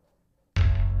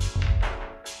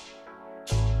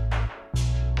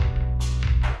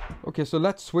 Okay, so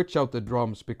let's switch out the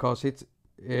drums because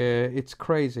it's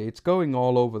crazy. It's going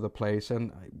all over the place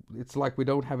and it's like we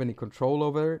don't have any control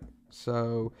over it.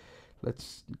 So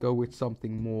let's go with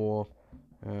something more.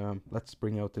 Let's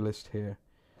bring out the list here.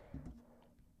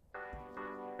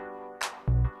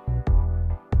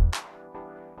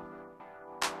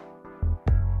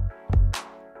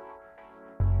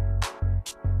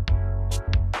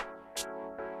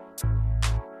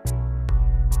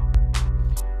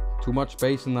 Too much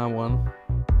bass in that one.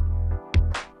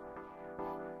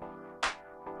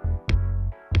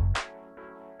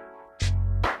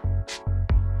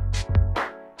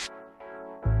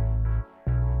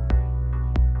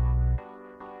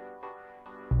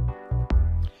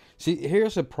 See,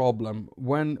 here's a problem.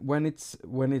 When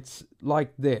it's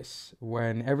like this,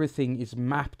 when everything is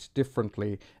mapped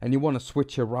differently and you want to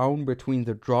switch around between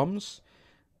the drums,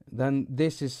 then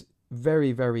this is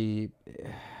very, very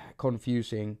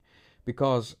confusing.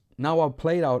 Because now I've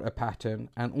played out a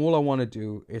pattern and all I want to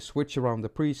do is switch around the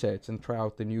presets and try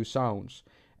out the new sounds.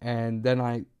 And then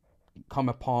I come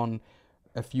upon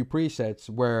a few presets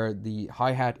where the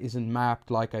hi-hat isn't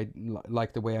mapped like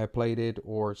the way I played it,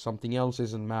 or something else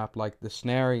isn't mapped like the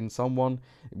snare in someone.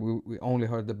 We only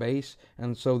heard the bass,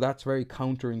 and so that's very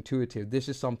counterintuitive. This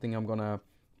is something I'm gonna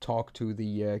talk to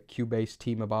the Cubasis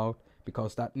team about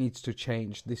because that needs to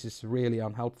change. This is really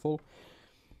unhelpful.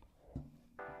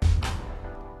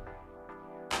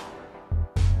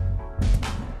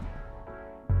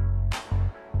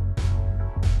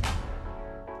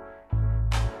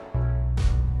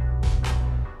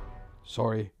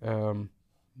 Sorry, the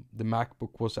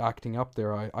MacBook was acting up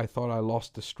there. I thought I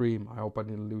lost the stream. I hope I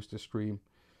didn't lose the stream.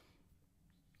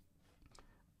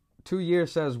 2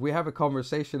 years says, we have a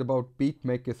conversation about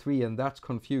Beatmaker 3 and that's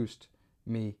confused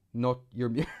me, not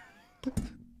your...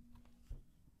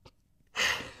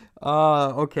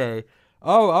 Okay.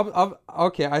 Oh,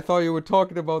 okay, I thought you were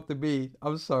talking about the beat.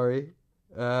 I'm sorry.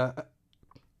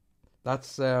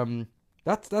 That's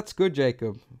good,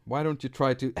 Jakob. Why don't you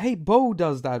try to... Hey, Bo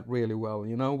does that really well,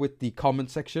 you know, with the comment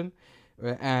section.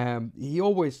 He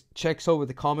always checks over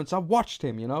the comments. I've watched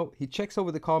him, you know. He checks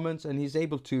over the comments and he's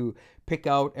able to pick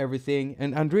out everything.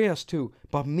 And Andreas too.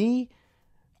 But me,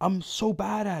 I'm so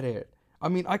bad at it. I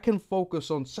mean, I can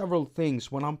focus on several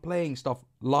things when I'm playing stuff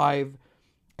live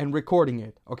and recording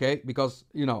it, okay? Because,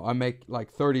 you know, I make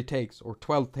like 30 takes or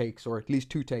 12 takes or at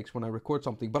least 2 takes when I record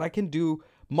something. But I can do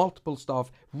multiple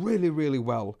stuff really, really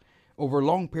well over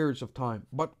long periods of time.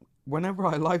 But whenever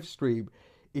I live stream,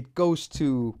 it goes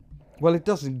to, well, it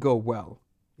doesn't go well.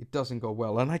 It doesn't go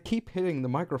well. And I keep hitting the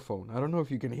microphone. I don't know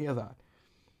if you can hear that.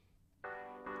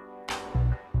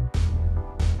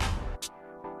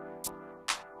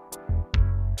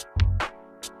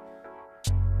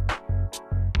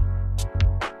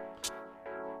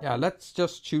 Yeah, let's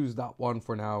just choose that one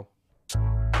for now.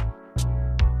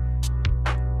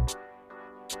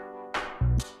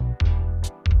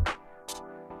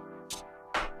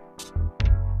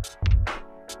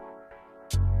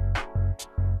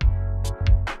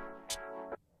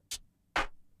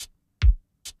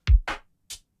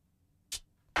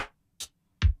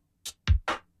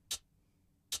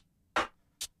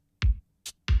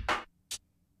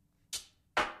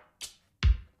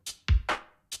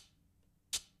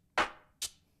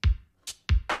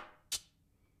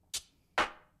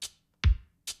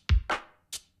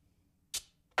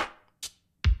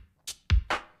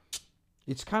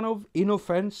 It's kind of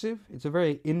inoffensive. It's a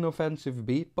very inoffensive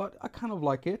beat, but I kind of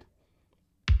like it.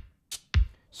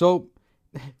 So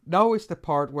now is the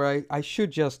part where I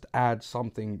should just add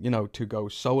something, you know, to go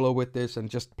solo with this and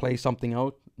just play something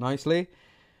out nicely.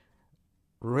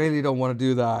 Really don't want to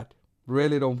do that.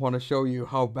 Really don't want to show you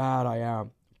how bad I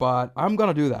am. But I'm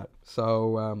gonna do that.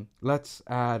 So let's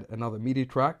add another MIDI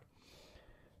track.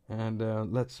 And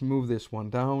let's move this one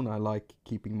down. I like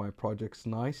keeping my projects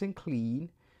nice and clean.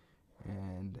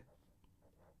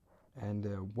 And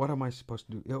what am I supposed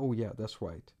to do? Oh yeah, that's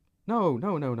right. No.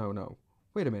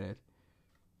 Wait a minute.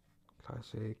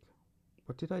 Classic.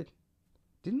 What did I...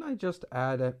 Didn't I just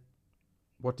add a...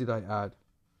 What did I add?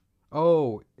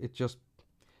 Oh, it just...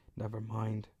 Never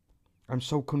mind. I'm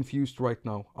so confused right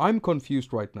now. I'm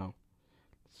confused right now.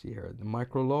 Let's see here. The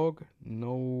micro log.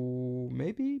 No...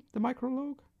 Maybe the micro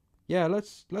log? Yeah,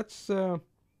 let's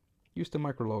use the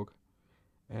micro log.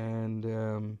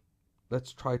 And...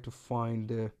 let's try to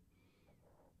find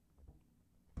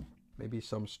maybe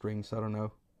some strings, I don't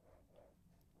know.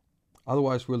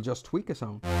 Otherwise we'll just tweak a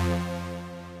sound.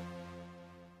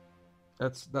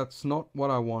 That's not what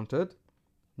I wanted.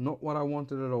 Not what I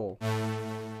wanted at all.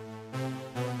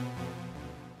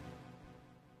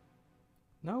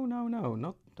 No,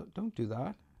 not, don't do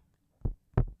that.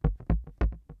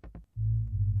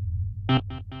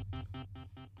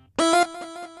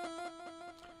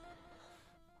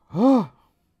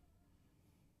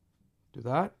 Do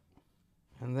that,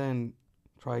 and then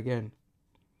try again.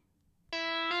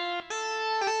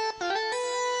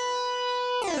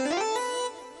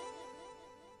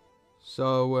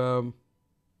 So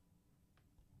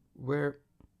where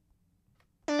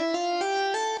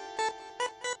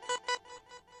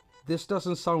this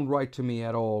doesn't sound right to me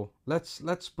at all. Let's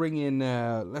bring in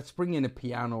a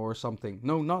piano or something.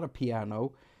 No, not a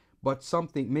piano, but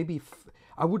something. Maybe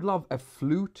I would love a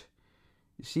flute.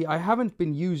 See, I haven't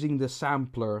been using the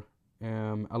sampler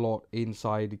a lot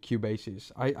inside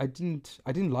Cubasis. I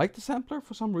didn't like the sampler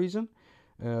for some reason.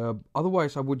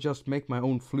 Otherwise, I would just make my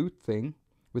own flute thing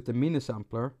with the mini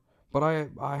sampler. But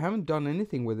I haven't done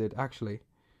anything with it actually.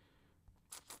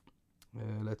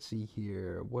 Let's see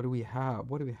here. What do we have?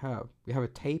 What do we have? We have a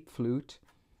tape flute.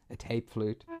 A tape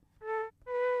flute.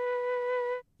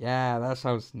 Yeah, that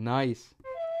sounds nice.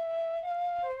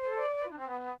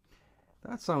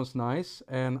 That sounds nice,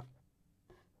 and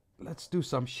let's do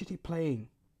some shitty playing.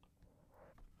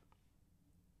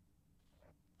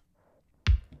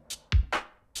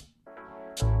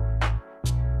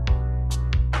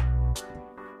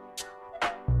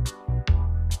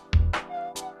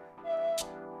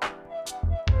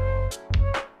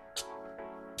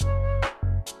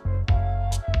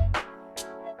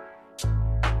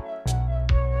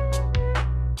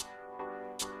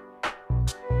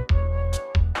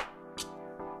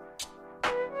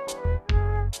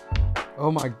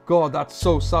 Oh my god, that's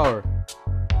so sour.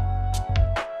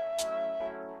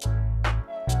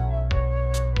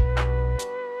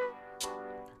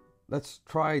 Let's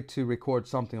try to record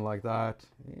something like that.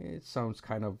 It sounds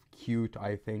kind of cute,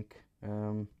 I think.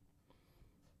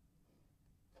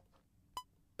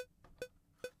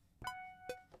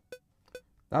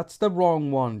 That's the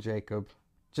wrong one, Jakob.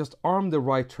 Just arm the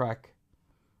right track.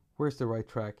 Where's the right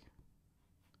track?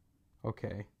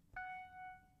 Okay.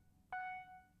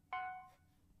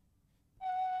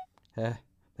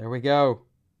 There we go.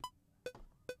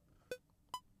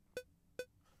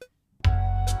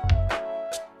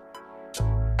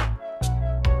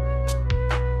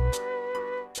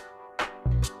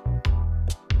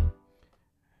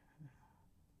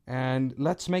 And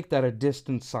let's make that a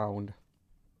distant sound.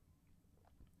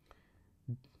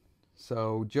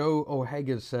 So Joe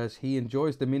O'Hagan says he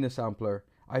enjoys the mini sampler.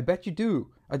 I bet you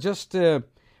do. I just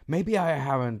maybe I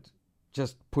haven't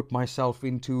just put myself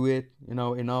into it, you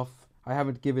know, enough. I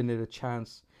haven't given it a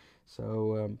chance.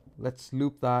 So let's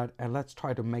loop that and let's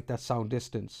try to make that sound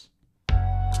distance.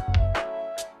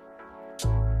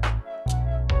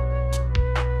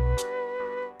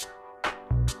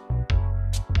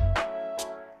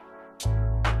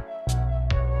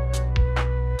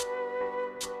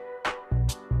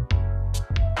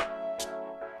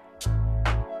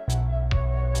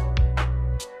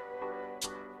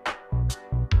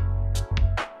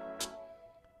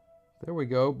 There we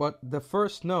go, but the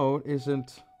first note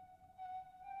isn't...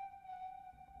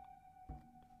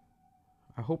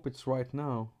 I hope it's right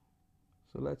now.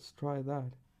 So let's try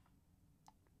that.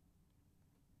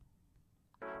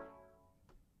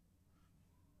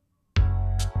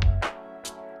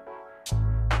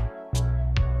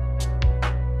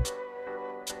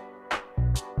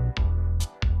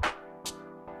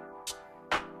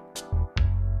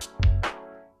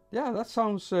 Yeah, that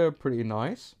sounds pretty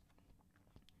nice.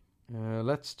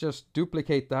 Let's just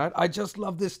duplicate that. I just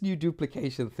love this new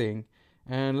duplication thing.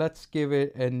 And let's give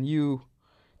it a new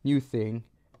thing.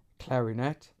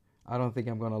 Clarinet. I don't think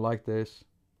I'm gonna like this.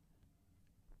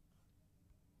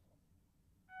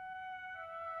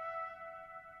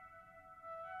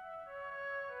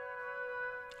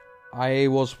 I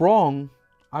was wrong.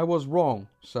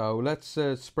 So let's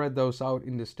spread those out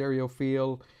in the stereo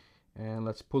field. And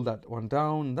let's pull that one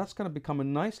down. That's gonna become a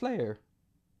nice layer.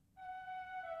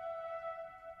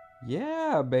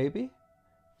 Yeah, baby.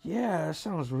 Yeah, that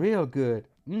sounds real good.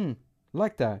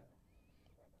 Like that.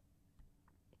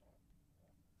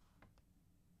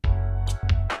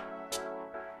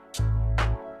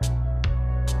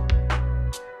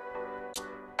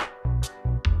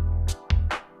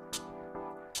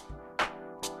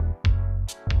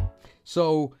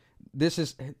 So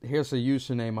here's a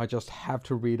username I just have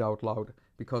to read out loud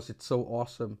because it's so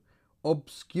awesome.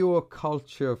 Obscure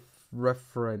Culture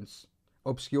Reference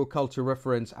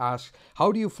asks,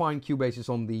 how do you find Cubasis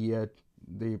on the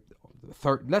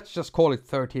let's just call it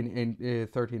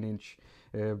 13-inch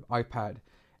iPad?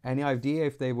 Any idea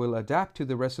if they will adapt to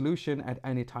the resolution at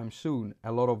any time soon?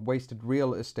 A lot of wasted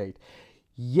real estate.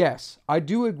 Yes, I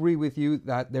do agree with you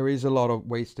that there is a lot of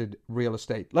wasted real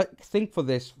estate. Think for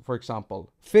this, for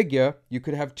example. Figure, you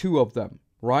could have 2 of them,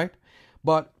 right?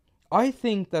 But I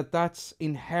think that that's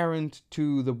inherent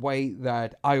to the way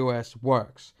that iOS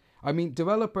works. I mean,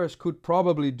 developers could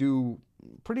probably do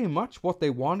pretty much what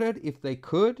they wanted if they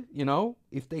could, you know,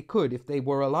 if they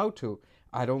were allowed to.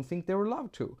 I don't think they were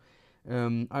allowed to.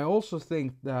 I also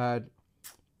think that,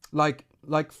 like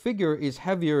Figure is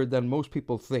heavier than most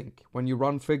people think. When you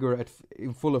run Figure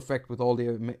in full effect with all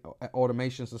the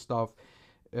automations and stuff,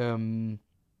 you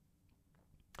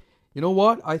know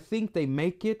what? I think they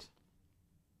make it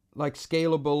like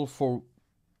scalable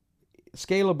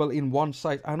in one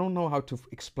size. I don't know how to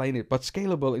explain it, but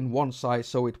scalable in one size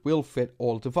so it will fit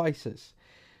all devices.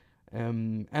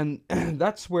 And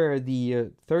that's where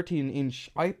the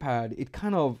 13-inch iPad,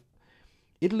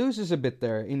 it loses a bit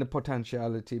there in the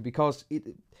potentiality, because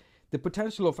the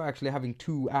potential of actually having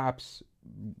 2 apps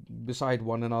beside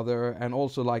one another, and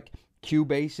also like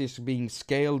Cubasis being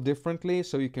scaled differently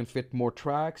so you can fit more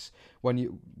tracks when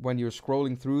you're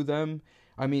scrolling through them.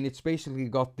 I mean, it's basically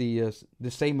got the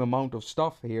same amount of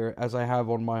stuff here as I have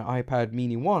on my iPad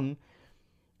Mini 1.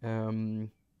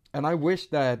 And I wish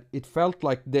that it felt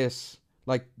like this,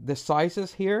 like the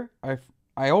sizes here.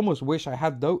 I almost wish I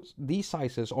had these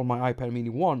sizes on my iPad Mini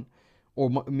 1 or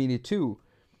Mini 2.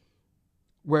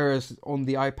 Whereas on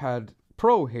the iPad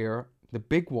Pro here, the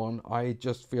big one, I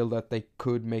just feel that they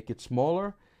could make it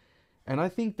smaller. And I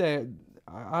think that,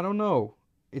 I don't know,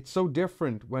 it's so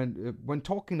different when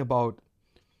talking about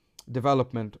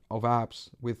development of apps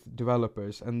with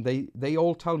developers, and they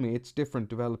all tell me it's different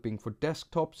developing for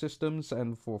desktop systems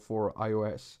and for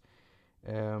iOS.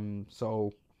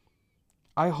 So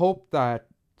I hope that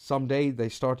someday they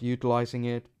start utilizing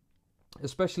it.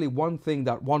 Especially one thing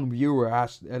that one viewer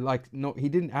asked, no, he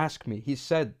didn't ask me, he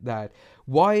said that,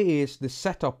 why is the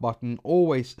setup button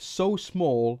always so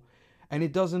small, and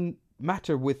it doesn't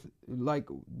matter with like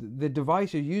the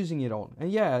device you're using it on?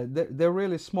 And yeah, they're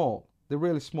really small. They're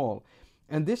really small.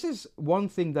 And this is one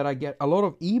thing that I get a lot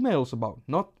of emails about.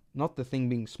 Not the thing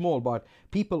being small, but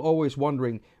people always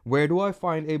wondering, where do I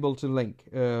find Ableton Link?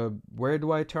 Where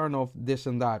do I turn off this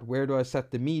and that? Where do I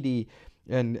set the MIDI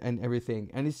and everything?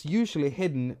 And it's usually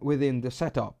hidden within the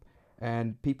setup,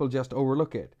 and people just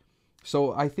overlook it.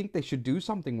 So I think they should do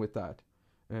something with that.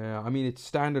 I mean, it's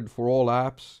standard for all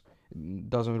apps. It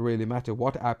doesn't really matter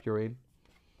what app you're in.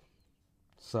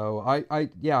 So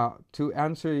yeah, to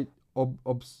answer it,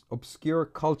 obscure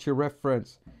culture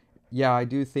reference. Yeah, I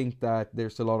do think that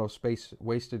there's a lot of space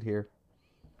wasted here.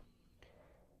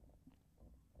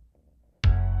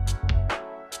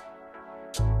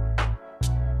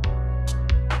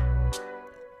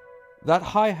 That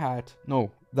hi-hat,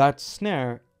 no, that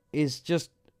snare is just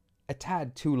a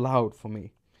tad too loud for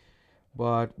me.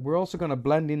 But we're also gonna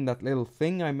blend in that little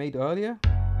thing I made earlier.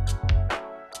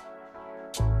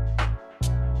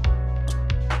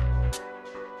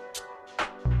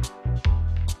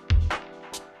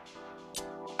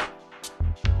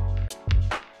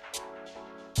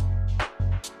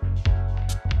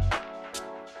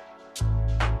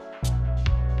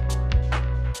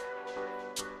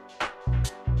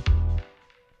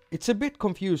 It's a bit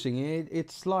confusing.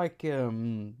 It's like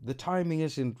the timing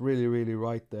isn't really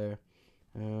right there.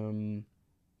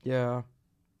 Yeah,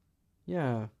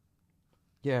 yeah,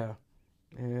 yeah.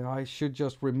 I should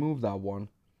just remove that one.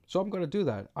 So I'm gonna do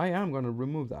that. I am gonna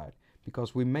remove that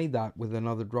because we made that with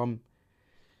another drum.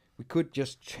 We could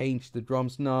just change the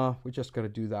drums. Nah, we're just gonna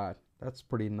do that. That's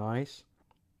pretty nice.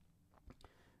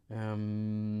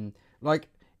 Like,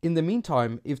 in the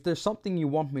meantime, if there's something you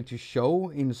want me to show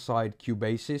inside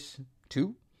Cubasis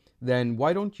too, then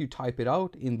why don't you type it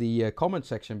out in the comment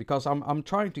section? Because I'm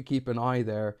trying to keep an eye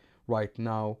there right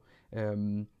now,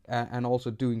 and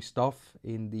also doing stuff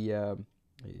in the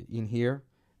in here.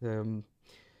 I'm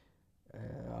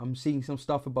seeing some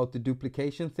stuff about the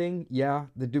duplication thing. Yeah,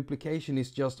 the duplication is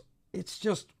just, it's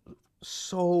just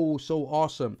so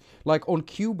awesome. Like on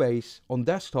Cubase on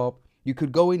desktop, you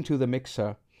could go into the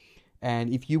mixer,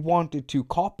 and if you wanted to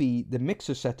copy the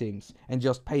mixer settings and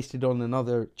just paste it on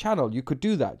another channel, you could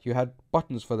do that. You had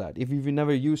buttons for that. If you've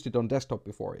never used it on desktop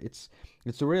before, it's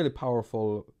a really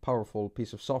powerful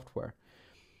piece of software.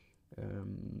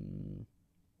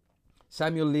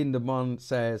 Samuel Lindemann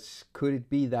says, could it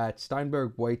be that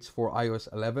Steinberg waits for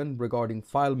iOS 11 regarding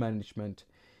file management?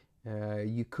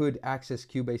 You could access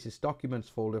Cubase's documents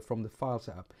folder from the Files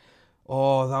app.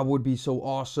 Oh, that would be so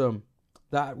awesome.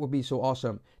 That would be so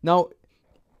awesome. Now,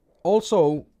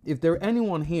 also, if there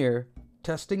anyone here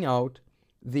testing out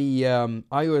the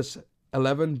iOS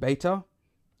 11 beta,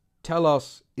 tell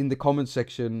us in the comment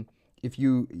section if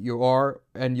you are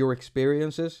and your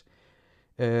experiences.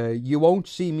 You won't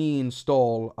see me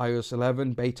install iOS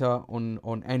 11 beta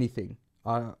on anything.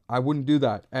 I wouldn't do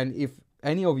that. And if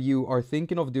any of you are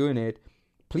thinking of doing it,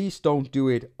 please don't do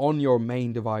it on your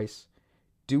main device.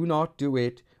 Do not do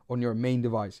it on your main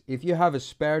device. If you have a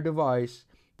spare device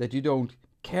that you don't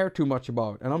care too much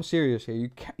about, and I'm serious here,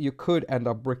 you could end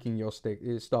up bricking your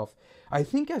stuff. I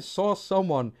think I saw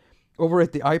someone over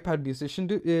at the iPad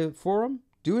musician forum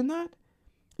doing that.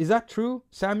 Is that true?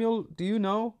 Samuel, do you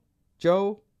know?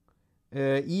 Joe?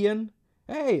 Ian?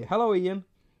 Hey, hello Ian.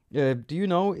 Do you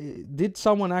know, did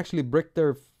someone actually brick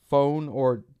their phone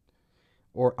or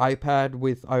iPad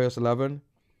with iOS 11?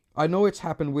 I know it's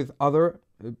happened with other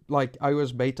like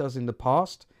iOS betas in the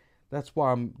past. That's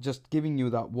why I'm just giving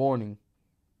you that warning.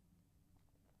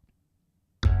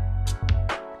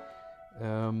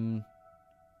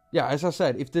 Yeah, as I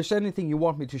said, if there's anything you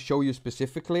want me to show you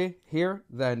specifically here,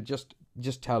 then just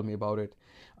tell me about it.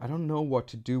 I don't know what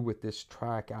to do with this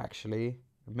track actually.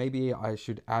 Maybe I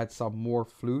should add some more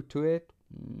flute to it.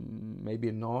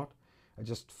 Maybe not. I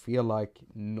just feel like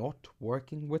not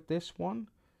working with this one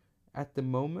at the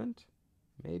moment.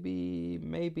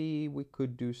 Maybe we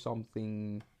could do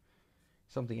something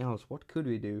else. What could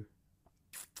we do?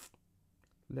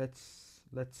 Let's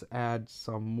add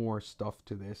some more stuff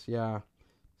to this. Yeah.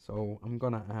 So I'm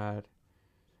gonna add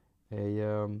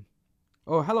a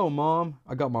oh, hello mom.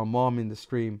 I got my mom in the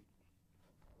stream.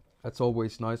 That's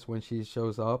always nice when she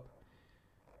shows up.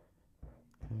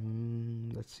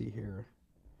 Let's see here.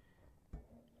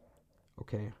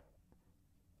 Okay.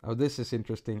 Oh, this is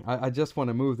interesting. I just want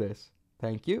to move this.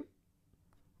 Thank you.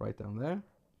 Right down there.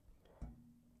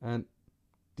 And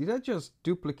did I just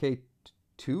duplicate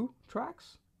 2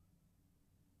 tracks?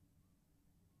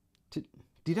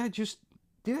 Did I just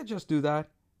do that?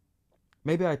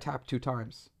 Maybe I tapped 2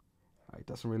 times. It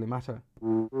doesn't really matter.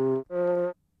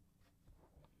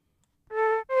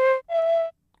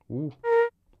 Ooh.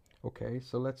 Okay,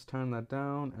 so let's turn that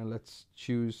down and let's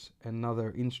choose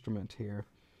another instrument here.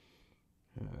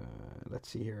 Let's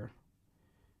see here.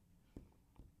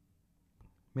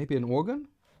 Maybe an organ?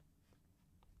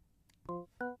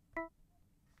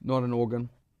 Not an organ.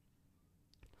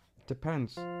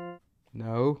 Depends.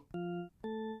 No.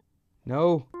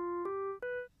 No.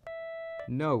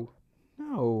 No.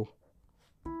 No.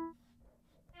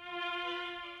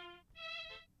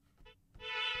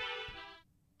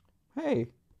 Hey.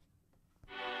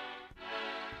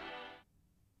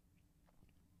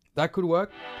 That could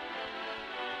work.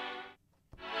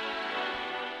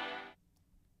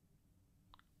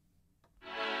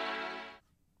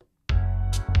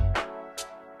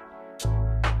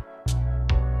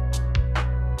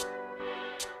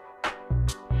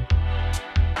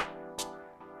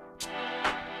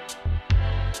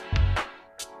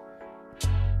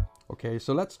 Okay,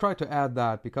 so let's try to add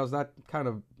that, because that kind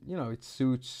of, you know, it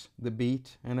suits the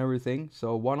beat and everything.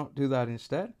 So why not do that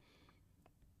instead?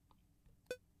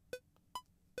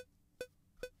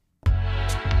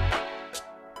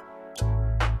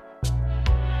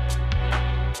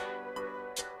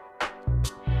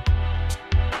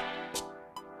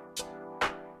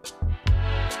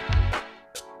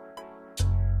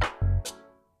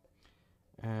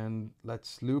 And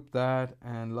let's loop that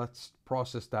and let's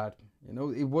process that. You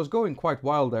know, it was going quite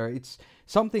wild there. It's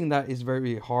something that is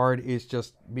very hard, is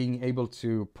just being able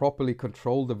to properly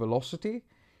control the velocity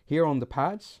here on the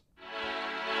pads,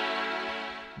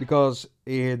 because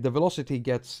the velocity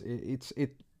gets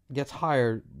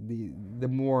higher the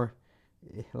more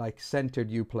like centered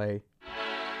you play.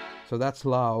 So that's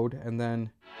loud, and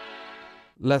then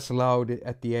less loud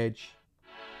at the edge.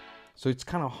 So it's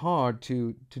kind of hard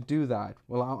to do that.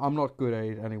 Well, I'm not good at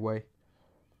it anyway.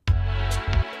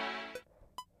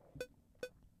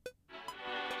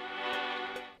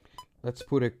 Let's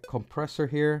put a compressor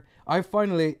here. I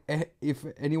finally, if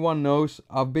anyone knows,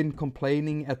 I've been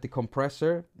complaining at the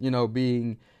compressor, you know,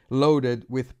 being loaded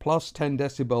with plus 10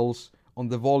 decibels on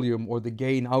the volume or the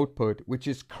gain output, which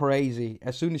is crazy.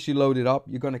 As soon as you load it up,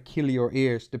 you're gonna kill your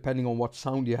ears depending on what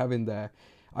sound you have in there.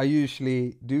 I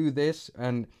usually do this,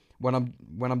 and when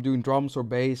I'm doing drums or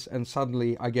bass, and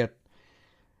suddenly I get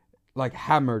like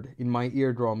hammered in my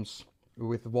eardrums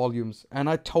with volumes. And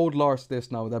I told Lars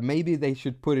this now, that maybe they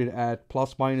should put it at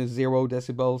plus minus 0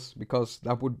 decibels, because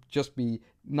that would just be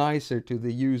nicer to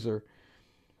the user.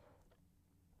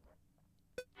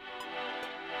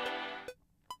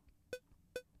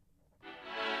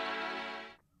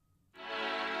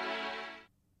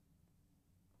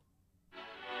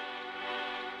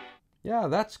 Yeah,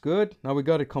 that's good. Now we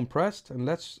got it compressed, and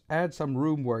let's add some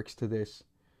room works to this.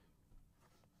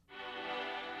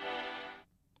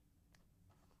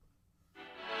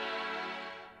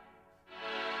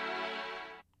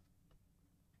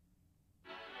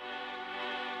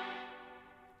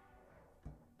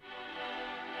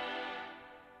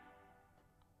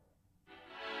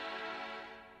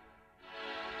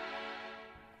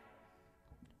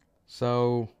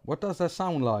 So, what does that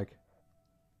sound like?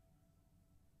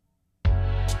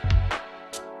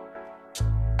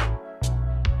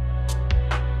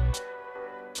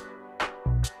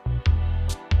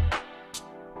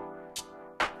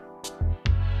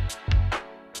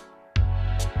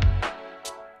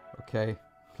 Okay,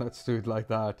 let's do it like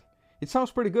that. It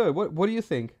sounds pretty good. What do you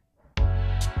think?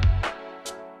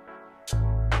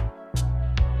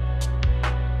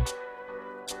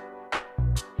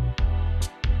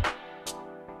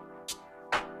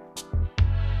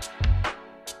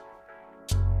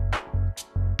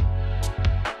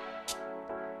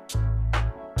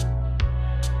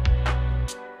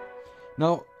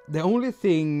 Now, the only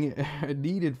thing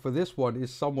needed for this one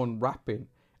is someone rapping,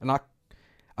 and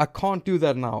I can't do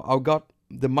that now. I've got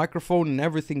the microphone and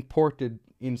everything ported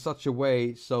in such a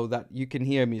way so that you can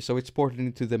hear me. So it's ported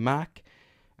into the Mac,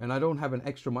 and I don't have an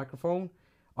extra microphone.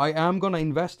 I am gonna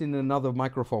invest in another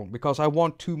microphone, because I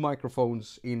want 2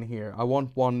 microphones in here. I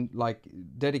want one like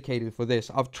dedicated for this.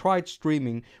 I've tried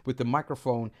streaming with the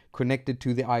microphone connected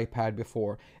to the iPad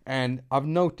before, and I've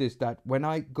noticed that when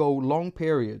I go long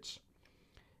periods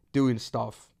doing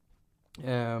stuff,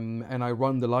 and I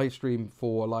run the live stream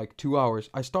for like 2 hours,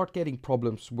 I start getting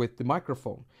problems with the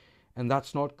microphone, and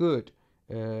that's not good.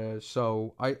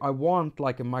 So I want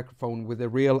like a microphone with a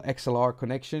real XLR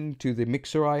connection to the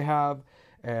mixer I have,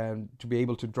 and to be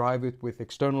able to drive it with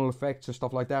external effects and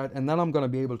stuff like that. And then I'm gonna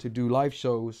be able to do live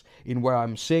shows in where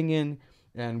I'm singing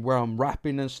and where I'm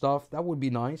rapping and stuff. That would be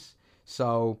nice.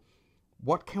 So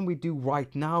what can we do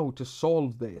right now to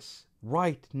solve this?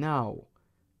 Right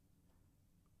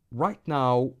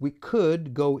now, we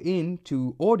could go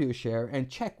into AudioShare and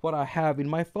check what I have in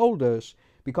my folders,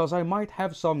 because I might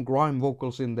have some grime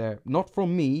vocals in there. Not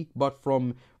from me, but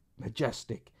from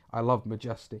Majestic. I love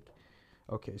Majestic.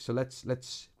 Okay, so let's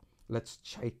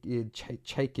check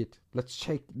it. Let's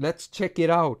check it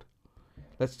out.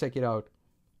 Let's check it out.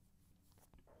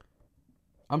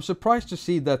 I'm surprised to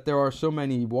see that there are so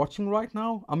many watching right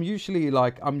now. I'm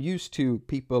used to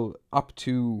people up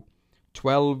to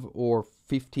 12 or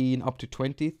 15 up to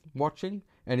 20 watching,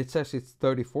 and it says it's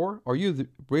 34. Are you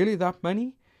really that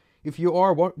many? If you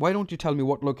are, why don't you tell me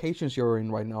what locations you're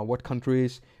in right now, what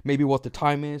countries, maybe what the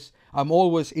time is? I'm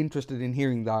always interested in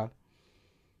hearing that.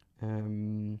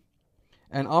 And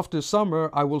after summer,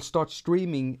 I will start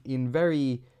streaming in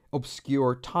very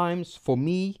obscure times for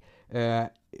me,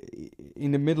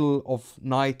 in the middle of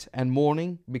night and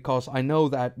morning, because I know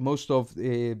that most of,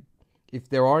 if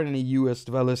there are any US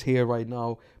dwellers here right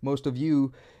now, most of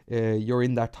you, you're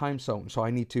in that time zone. So I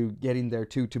need to get in there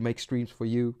too to make streams for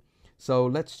you. So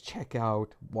let's check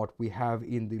out what we have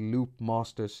in the Loop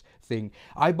Masters thing.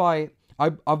 I've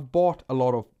bought a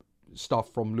lot of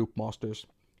stuff from Loop Masters.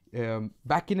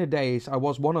 Back in the days, I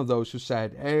was one of those who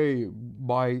said, hey,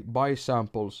 buy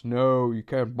samples. No, you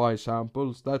can't buy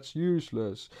samples. That's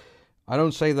useless. I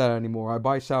don't say that anymore. I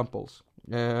buy samples.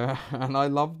 And I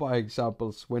love buying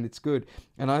samples when it's good.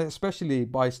 And I especially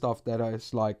buy stuff that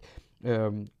is like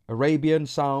Arabian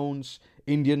sounds,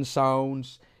 Indian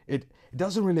sounds. It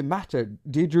doesn't really matter.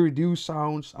 Didgeridoo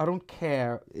sounds, I don't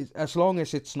care. As long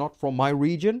as it's not from my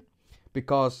region.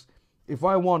 Because if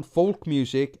I want folk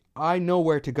music, I know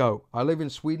where to go. I live in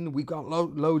Sweden. We got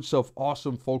loads of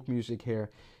awesome folk music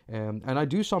here. And I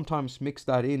do sometimes mix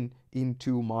that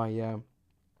into my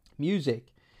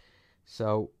music.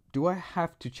 So do I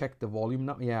have to check the volume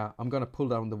now? Yeah, I'm going to pull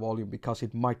down the volume because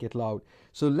it might get loud.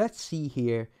 So let's see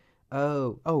here.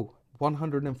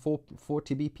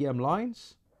 140 BPM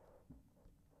lines.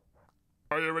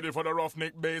 Are you ready for the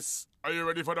roughneck bass? Are you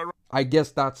ready for the... I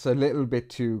guess that's a little bit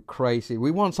too crazy. We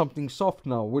want something soft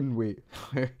now, wouldn't we?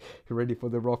 Ready for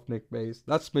the roughneck bass.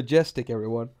 That's majestic,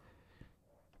 everyone.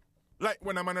 Like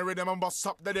when I'm on a rhythm and bust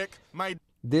up the deck, my...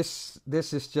 This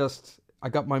is just... I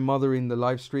got my mother in the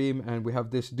live stream and we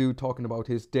have this dude talking about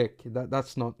his dick.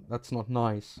 That's not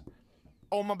nice.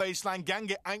 Oh, my bassline gang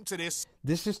get anked to this.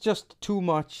 This is just too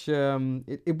much.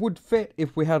 It would fit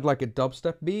if we had like a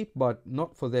dubstep beat, but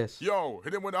not for this. Yo,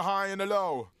 hit him with a high and a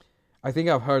low. I think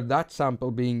I've heard that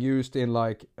sample being used in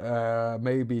like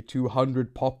maybe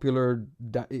 200 popular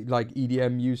like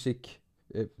EDM music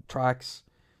tracks.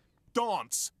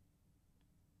 Dance.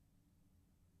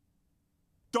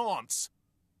 Dance.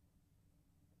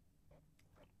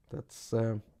 That's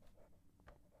as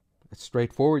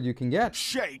straightforward you can get.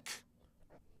 Shake.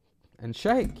 And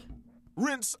shake.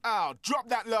 Rinse out. Drop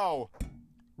that low.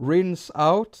 Rinse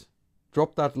out.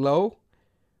 Drop that low.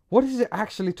 What is it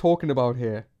actually talking about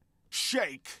here?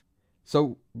 Shake.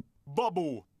 So.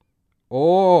 Bubble.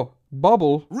 Oh,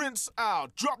 bubble. Rinse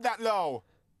out. Drop that low.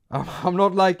 I'm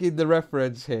not liking the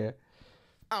reference here.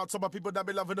 Out to my people that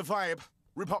be loving the vibe.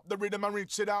 Rip up the rhythm and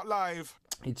reach it out live.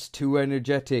 It's too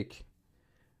energetic.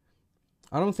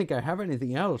 I don't think I have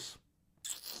anything else.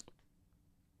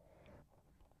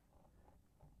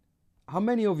 How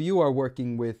many of you are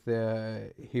working with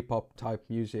hip-hop type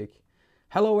music?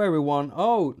 Hello everyone.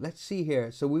 Oh, let's see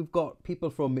here. So we've got people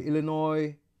from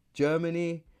Illinois,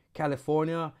 Germany,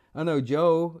 California. I know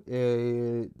Joe.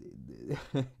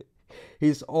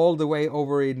 He's all the way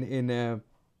over in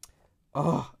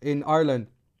Ireland.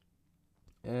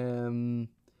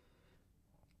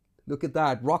 Look at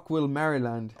that. Rockville,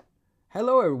 Maryland.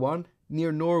 Hello everyone.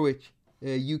 Near Norwich,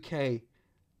 UK.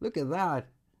 Look at that.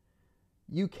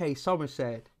 UK,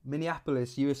 Somerset,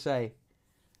 Minneapolis, USA.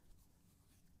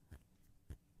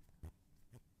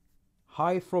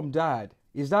 Hi from Dad.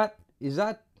 Is that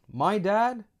my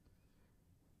dad?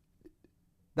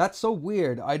 That's so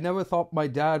weird. I never thought my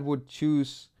dad would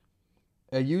choose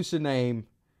a username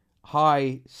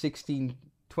Hi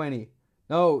 1620.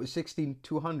 No,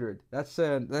 16200. That's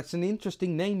an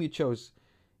interesting name you chose.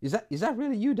 Is that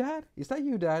really you, Dad? Is that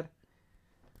you, Dad?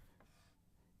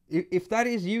 If that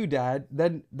is you, Dad,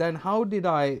 then how did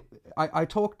I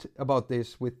talked about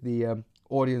this with the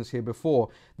audience here before,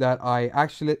 that I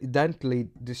accidentally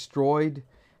destroyed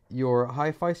your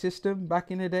hi-fi system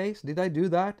back in the days. Did I do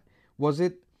that? Was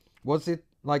it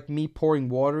like me pouring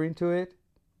water into it?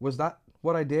 Was that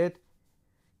what I did?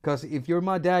 Because if you're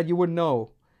my dad, you would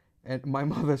know. And my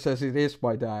mother says it is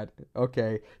my dad.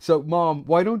 Okay. So, Mom,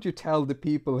 why don't you tell the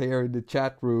people here in the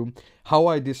chat room how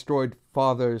I destroyed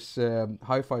Father's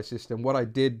hi-fi system, what I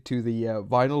did to the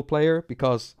vinyl player,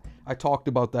 because I talked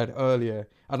about that earlier.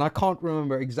 And I can't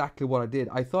remember exactly what I did.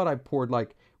 I thought I poured,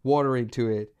 like, water into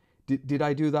it. Did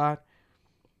I do that?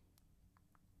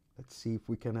 Let's see if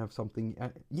we can have something.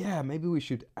 Yeah, maybe we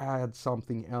should add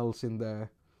something else in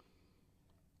there.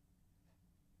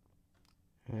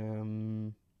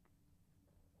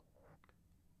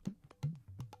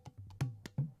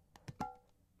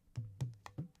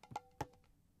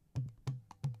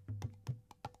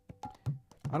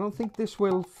 I don't think this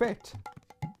will fit.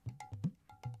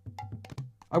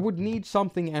 I would need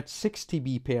something at 60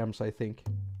 BPMs, I think.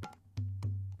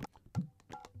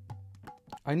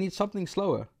 I need something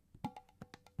slower.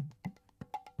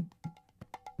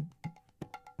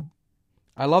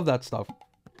 I love that stuff.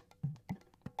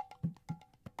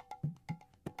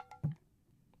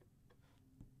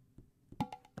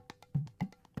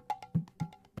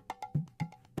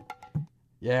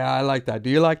 Yeah, I like that. Do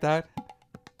you like that?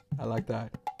 I like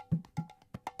that.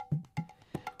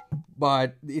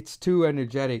 But it's too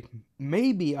energetic.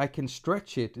 Maybe I can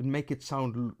stretch it and make it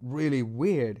sound really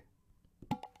weird.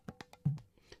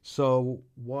 So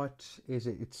what is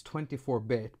it? It's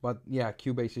 24-bit, but yeah,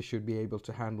 Cubasis should be able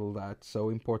to handle that. So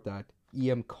import that.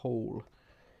 EM Cole.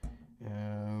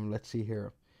 Let's see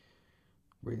here.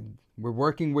 We're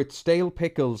working with stale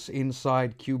pickles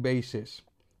inside Cubasis.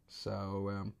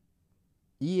 So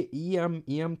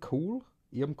EM Cool?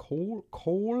 EM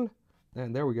Cole?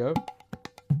 And there we go.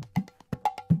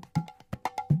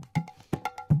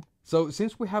 So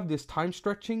since we have this time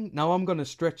stretching, now I'm gonna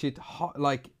stretch it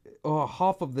like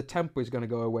half of the tempo is gonna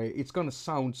go away. It's gonna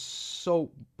sound so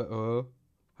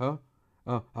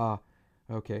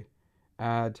okay.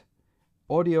 Add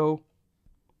audio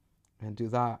and do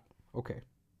that. Okay.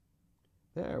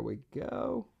 There we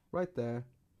go. Right there.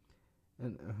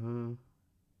 And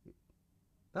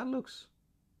that looks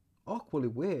awkwardly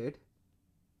weird.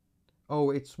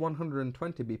 Oh, it's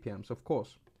 120 BPMs, of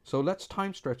course. So let's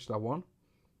time stretch that one.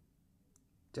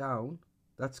 Down.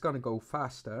 That's gonna go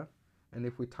faster. And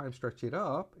if we time stretch it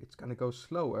up, it's gonna go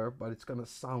slower, but it's gonna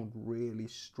sound really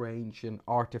strange and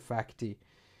artifacty.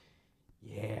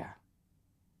 Yeah.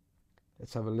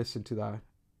 Let's have a listen to that.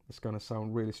 It's gonna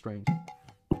sound really strange.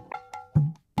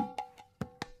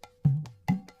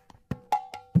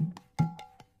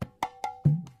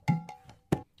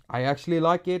 I actually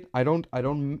like it. I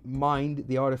don't mind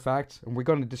the artifacts, and we're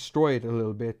gonna destroy it a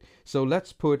little bit. So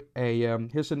let's put a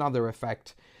here's another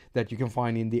effect that you can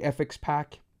find in the FX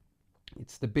pack.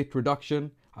 It's the bit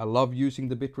reduction. I love using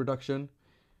the bit reduction.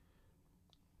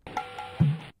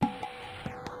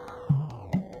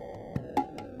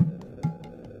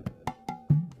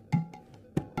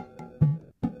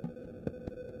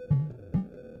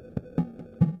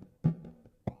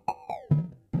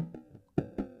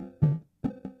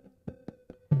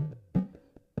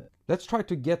 Let's try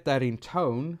to get that in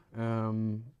tone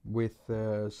with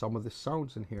some of the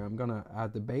sounds in here. I'm gonna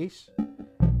add the bass.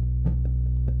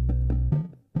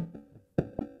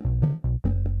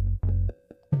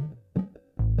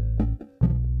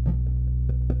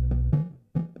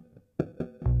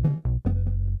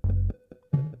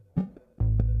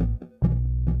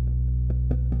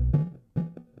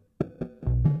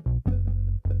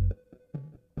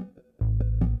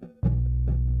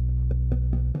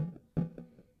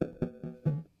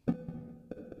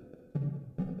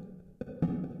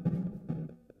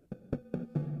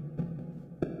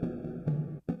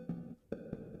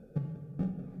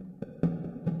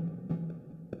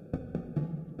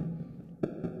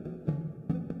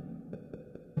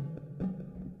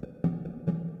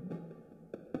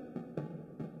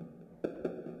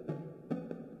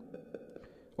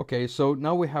 Okay, so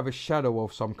now we have a shadow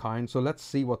of some kind, so let's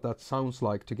see what that sounds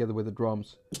like together with the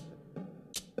drums.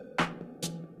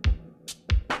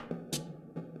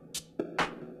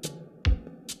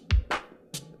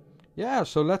 Yeah,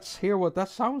 so let's hear what that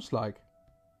sounds like.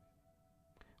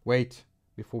 Wait,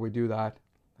 before we do that,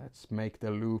 let's make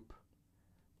the loop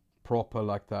proper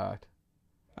like that.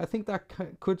 I think that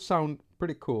could sound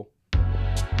pretty cool.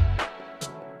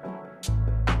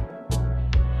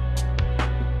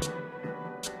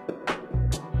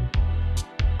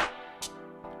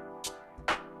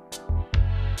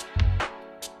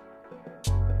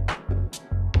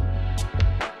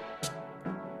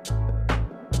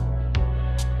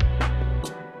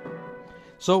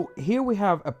 So here we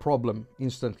have a problem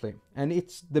instantly, and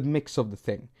it's the mix of the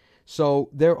thing. So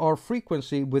there are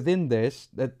frequency within this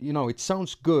that, you know, it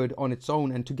sounds good on its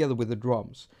own and together with the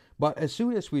drums. But as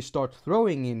soon as we start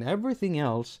throwing in everything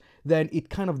else, then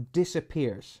it kind of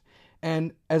disappears.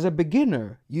 And as a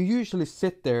beginner, you usually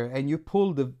sit there and you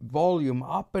pull the volume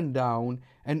up and down,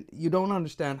 and you don't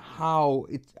understand how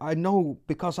it. I know,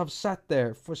 because I've sat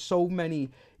there for so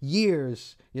many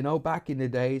years, you know, back in the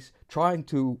days, trying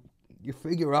to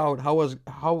figure out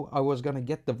how I was gonna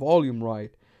get the volume right.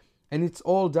 And it's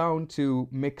all down to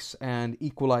mix and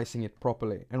equalizing it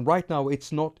properly. And right now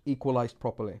it's not equalized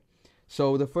properly.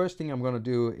 So the first thing I'm gonna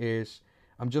do is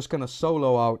I'm just gonna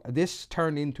solo out. This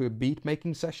turned into a beat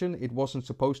making session. It wasn't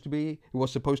supposed to be. It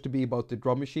was supposed to be about the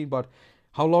drum machine, but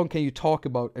how long can you talk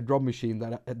about a drum machine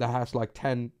that has like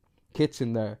 10 kits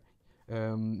in there?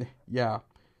 Yeah.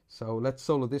 So let's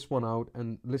solo this one out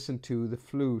and listen to the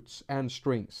flutes and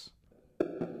strings.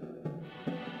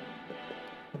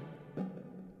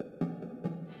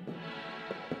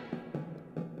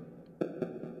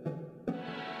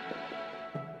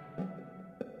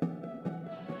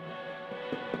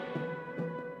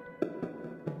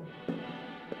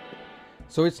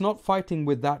 So it's not fighting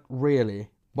with that really,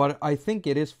 but I think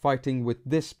it is fighting with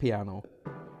this piano.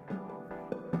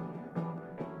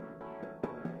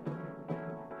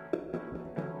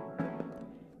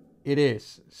 It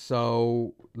is.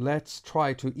 So let's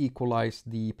try to equalize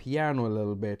the piano a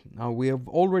little bit. Now we have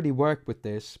already worked with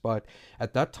this, but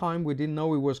at that time we didn't know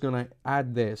we was gonna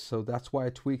add this, so that's why I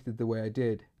tweaked it the way I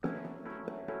did.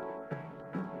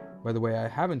 By the way, I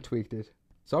haven't tweaked it.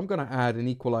 So I'm gonna add an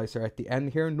equalizer at the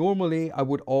end here. Normally I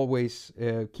would always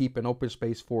keep an open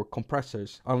space for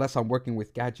compressors, unless I'm working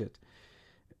with Gadget.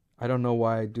 I don't know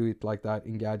why I do it like that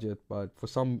in Gadget, but for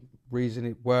some reason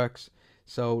it works.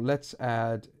 So let's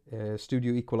add a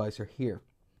studio equalizer here.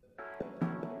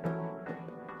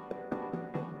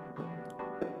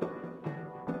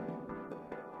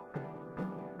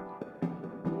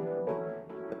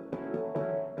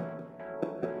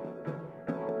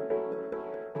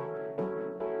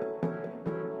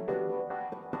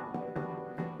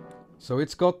 So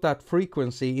it's got that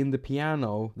frequency in the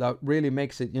piano that really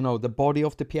makes it, you know, the body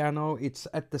of the piano, it's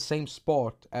at the same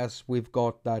spot as we've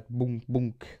got that boom,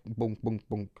 boom, boom, boom,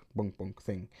 boom, boom, boom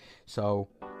thing. So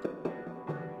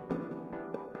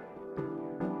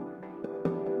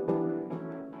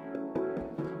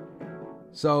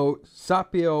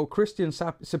Sapio, Christian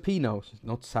Sapino,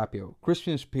 not Sapio,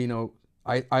 Christian Sapino,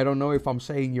 I don't know if I'm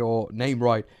saying your name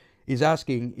right, is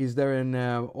asking, is there an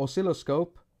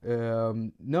oscilloscope?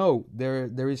 No,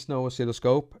 there is no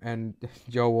oscilloscope, and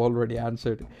Joe already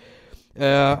answered.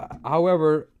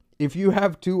 However, if you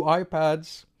have two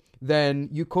iPads, then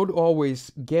you could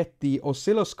always get the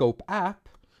oscilloscope app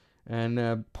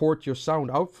and port your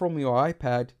sound out from your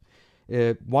iPad,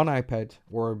 one iPad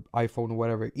or iPhone or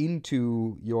whatever,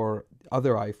 into your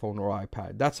other iPhone or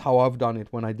iPad. That's how I've done it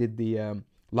when I did the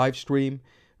live stream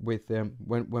with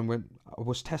when I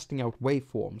was testing out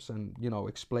waveforms and, you know,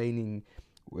 explaining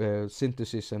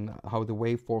synthesis and how the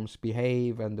waveforms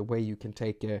behave and the way you can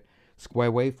take a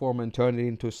square waveform and turn it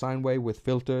into a sine wave with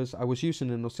filters. I was using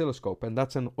an oscilloscope, and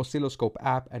that's an oscilloscope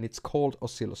app, and it's called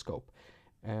Oscilloscope.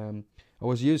 I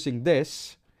was using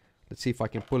this. Let's see if I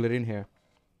can pull it in here.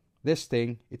 This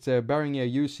thing, it's a Behringer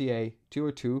UCA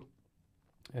 202,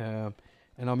 and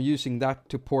I'm using that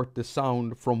to port the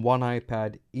sound from one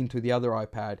iPad into the other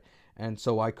iPad, and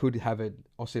so I could have an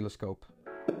oscilloscope.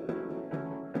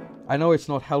 I know it's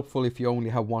not helpful if you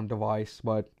only have one device,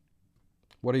 but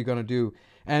what are you gonna do?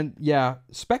 And yeah,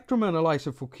 spectrum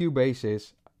analyzer for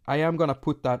Cubasis, I am gonna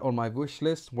put that on my wish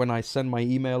list when I send my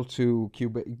email to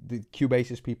the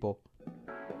Cubasis people.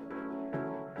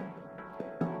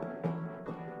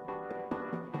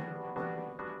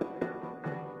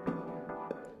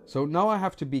 So now I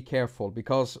have to be careful,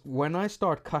 because when I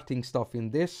start cutting stuff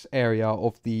in this area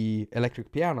of the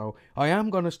electric piano, I am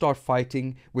gonna start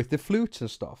fighting with the flutes and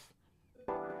stuff.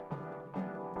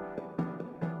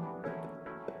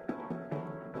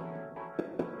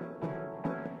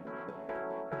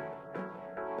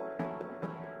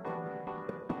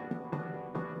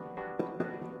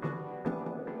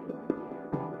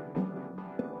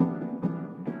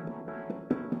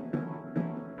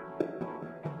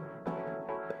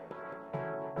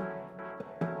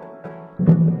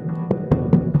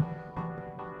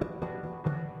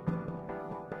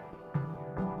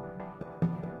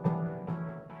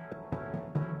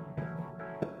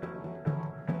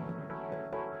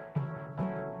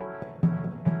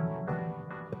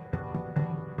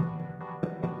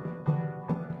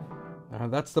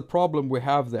 That's the problem we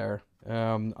have there.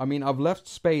 I mean, I've left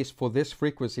space for this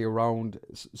frequency around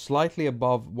slightly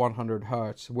above 100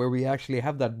 Hertz, where we actually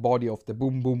have that body of the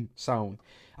boom boom sound.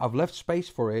 I've left space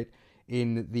for it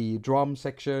in the drum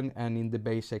section and in the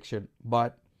bass section,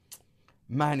 but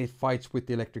man, it fights with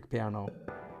the electric piano.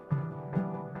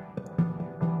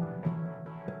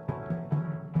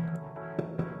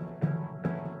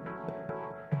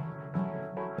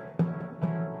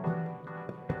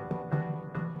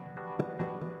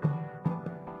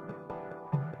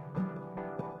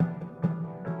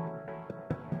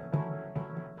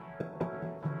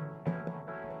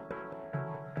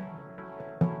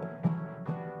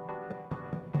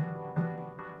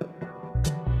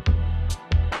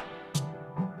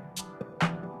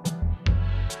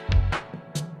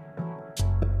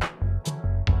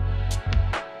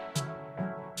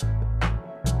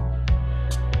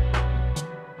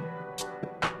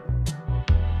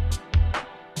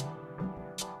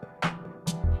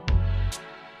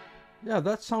 Yeah,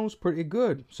 that sounds pretty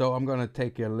good. So I'm gonna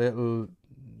take a little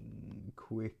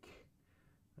quick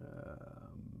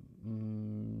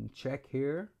check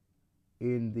here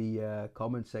in the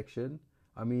comment section.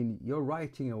 I mean, you're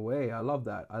writing away. I love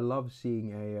that. I love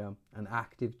seeing an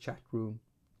active chat room.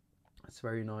 It's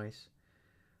very nice.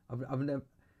 I've never.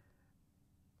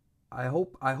 I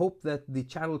hope that the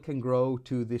channel can grow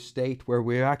to this state where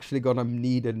we're actually gonna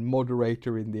need a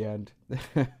moderator in the end.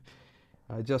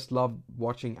 I just love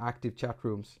watching active chat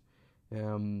rooms.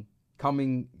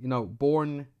 Coming,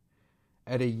 born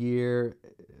at a year.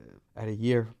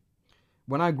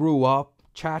 When I grew up,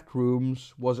 chat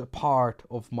rooms was a part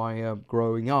of my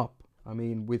growing up. I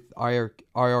mean, with IRQ,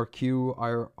 IRC,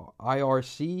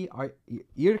 IRC,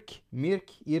 IRC,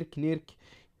 NIRC,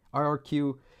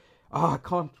 IRQ. I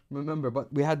can't remember,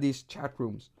 but we had these chat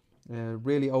rooms,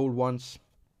 really old ones.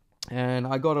 And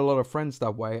I got a lot of friends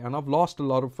that way, and I've lost a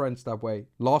lot of friends that way.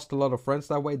 Lost a lot of friends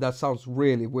that way? That sounds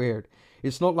really weird.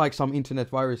 It's not like some internet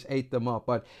virus ate them up,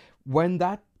 but when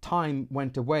that time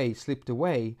went away, slipped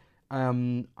away,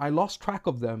 I lost track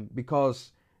of them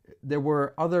because there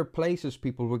were other places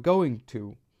people were going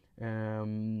to.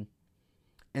 And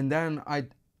then I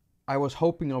was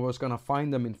hoping I was going to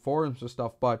find them in forums and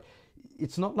stuff, but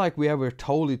it's not like we ever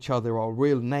told each other our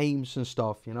real names and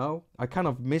stuff, I kind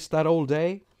of missed that old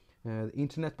day. The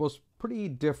internet was pretty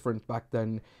different back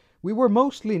then. We were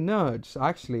mostly nerds,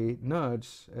 actually,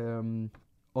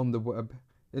 on the web.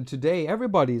 And today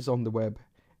everybody's on the web.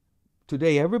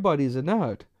 Today everybody's a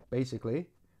nerd, basically.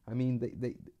 I mean,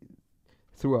 they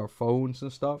through our phones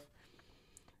and stuff.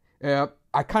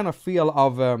 I kind of feel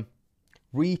I've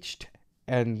reached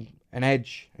an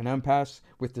edge, an impasse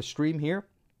with the stream here.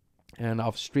 And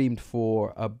I've streamed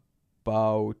for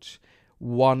about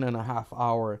 1.5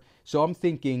 hours. So I'm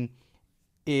thinking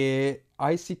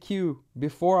ICQ,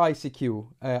 before ICQ,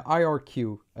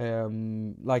 IRQ,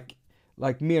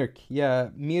 like Mirk. Yeah,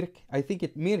 Mirk. I think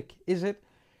it Mirk, is it?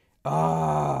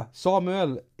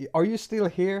 Samuel, are you still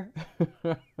here?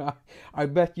 I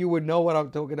bet you would know what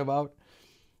I'm talking about.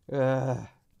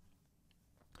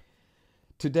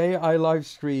 Today I live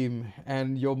stream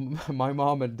and my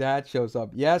mom and dad shows up.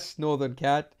 Yes, Northern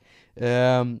Cat.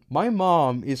 My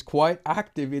mom is quite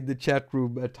active in the chat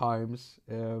room at times.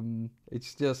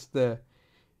 It's just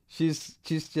she's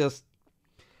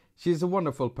a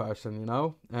wonderful person,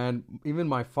 And even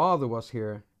my father was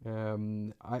here.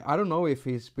 I don't know if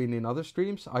he's been in other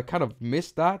streams. I kind of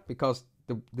missed that because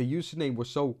the username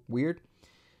was so weird.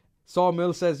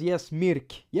 Samuel says, yes,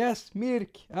 Mirk. Yes,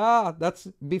 Mirk. That's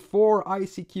before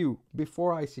ICQ.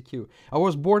 Before ICQ. I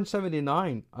was born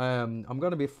 79. I'm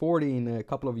going to be 40 in a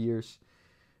couple of years.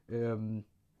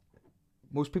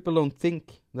 Most people don't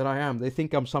think that I am. They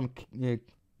think I'm some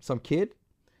kid.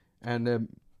 And,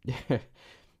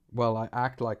 well, I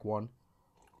act like one.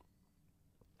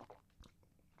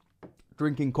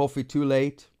 Drinking coffee too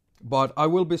late. But I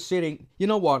will be sitting. You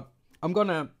know what? I'm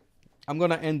gonna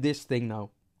end this thing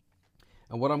now.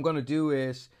 And what I'm going to do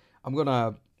is I'm going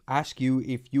to ask you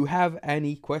if you have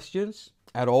any questions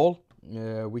at all.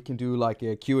 We can do like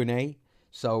a Q&A.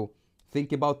 So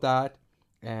think about that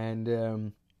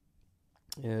and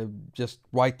just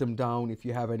write them down if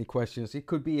you have any questions. It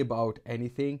could be about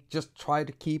anything. Just try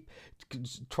to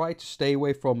stay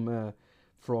away from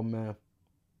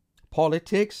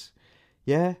politics.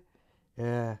 Yeah.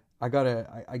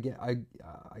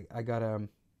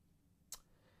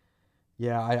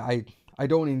 I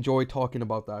don't enjoy talking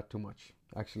about that too much,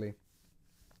 actually.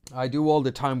 I do all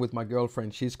the time with my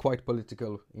girlfriend. She's quite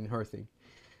political in her thing.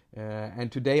 And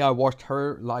today I watched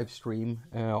her live stream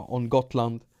on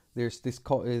Gotland. There's this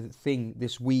thing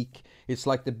this week. It's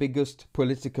like the biggest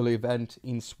political event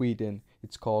in Sweden.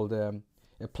 It's called a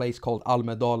place called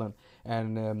Almedalen.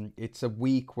 And it's a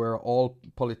week where all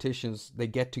politicians, they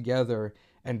get together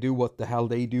and do what the hell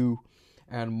they do.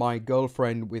 And my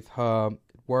girlfriend with her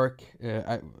work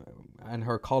and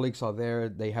her colleagues are there.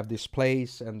 They have this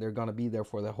place and they're gonna be there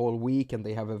for the whole week, and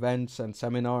they have events and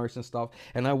seminars and stuff.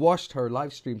 And I watched her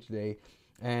live stream today,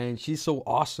 and she's so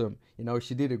awesome.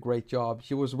 She did a great job.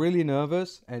 She was really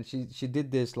nervous, and she did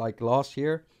this like last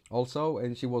year also,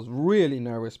 and she was really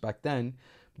nervous back then,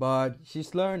 but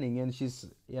she's learning, and she's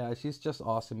just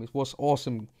awesome. It was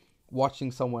awesome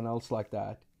watching someone else like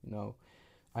that.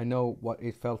 I know what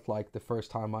it felt like the first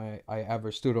time I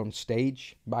ever stood on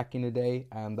stage back in the day,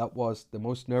 and that was the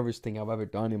most nervous thing I've ever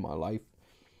done in my life.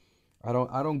 I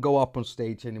don't go up on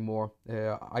stage anymore.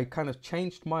 I kind of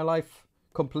changed my life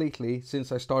completely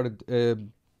since I started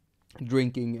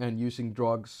drinking and using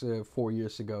drugs 4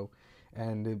 years ago,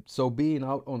 and so being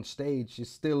out on stage is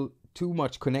still too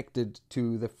much connected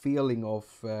to the feeling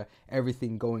of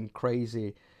everything going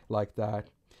crazy like that.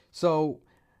 So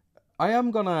I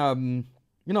am gonna,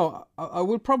 you know, I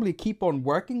will probably keep on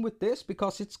working with this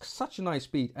because it's such a nice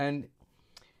beat. And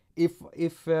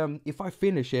if I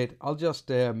finish it, I'll just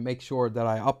make sure that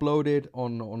I upload it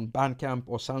on Bandcamp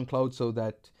or SoundCloud so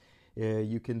that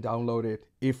you can download it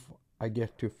if I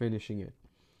get to finishing it.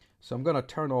 So I'm gonna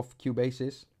turn off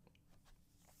Cubasis,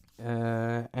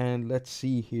 and let's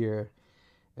see here.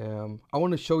 I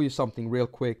want to show you something real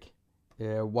quick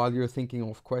while you're thinking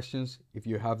of questions, if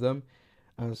you have them.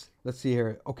 Let's see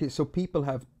here. Okay, so people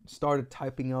have started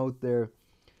typing out their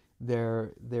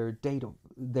date of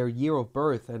their year of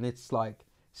birth, and it's like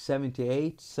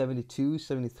 78, 72,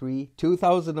 73,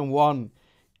 2001.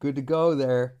 Good to go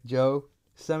there, Joe.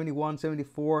 71,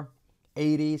 74,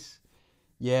 80s.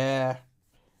 Yeah.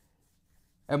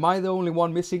 Am I the only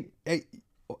one missing? Hey,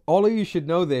 all of you should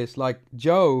know this. Like,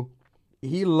 Joe,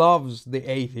 he loves the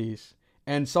 80s.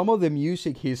 And some of the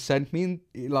music he sent me,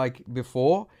 like,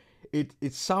 before,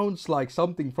 it sounds like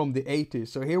something from the 80s.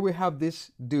 So here we have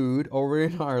this dude over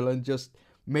in Ireland just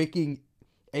making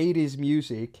 80s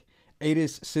music,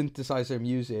 80s synthesizer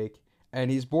music,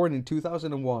 and he's born in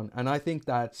 2001. And I think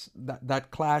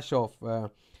that clash of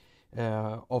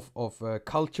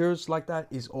cultures like that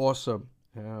is awesome.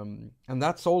 And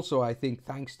that's also, I think,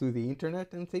 thanks to the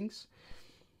internet and things.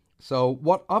 So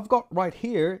what I've got right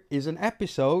here is an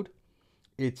episode.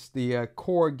 It's the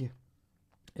Korg.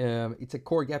 It's a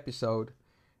Korg episode,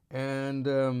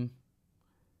 and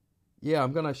yeah,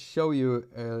 I'm gonna show you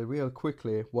real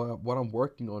quickly what I'm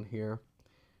working on here.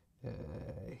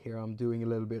 Here I'm doing a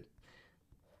little bit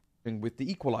with the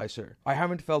equalizer. I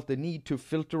haven't felt the need to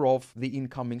filter off the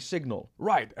incoming signal.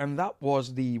 Right, and that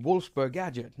was the Wolfsburg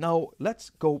gadget. Now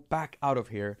let's go back out of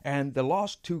here, and the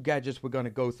last two gadgets we're gonna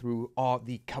go through are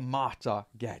the Kamata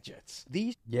gadgets.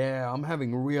 These, yeah, I'm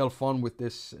having real fun with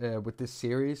this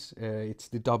series. It's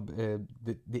the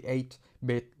the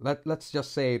 8-bit. Let's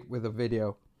just say it with a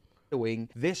video. Doing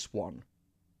this one.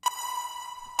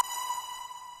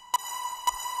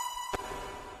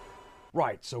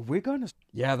 Right, so we're gonna...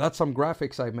 Yeah, that's some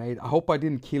graphics I made. I hope I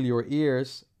didn't kill your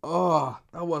ears. Oh,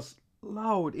 that was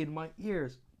loud in my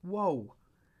ears. Whoa.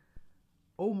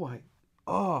 Oh my...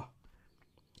 Oh.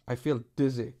 I feel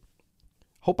dizzy.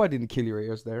 Hope I didn't kill your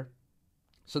ears there.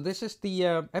 So this is the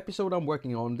episode I'm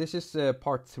working on. This is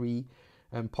part 3.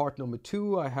 And part number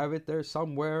 2, I have it there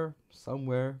somewhere.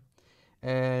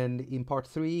 And in part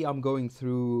 3, I'm going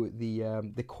through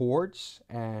the chords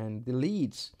and the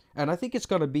leads. And I think it's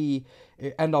going to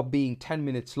end up being 10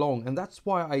 minutes long. And that's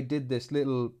why I did this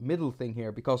little middle thing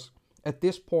here. Because at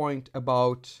this point,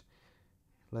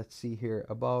 let's see here,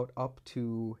 about up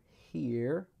to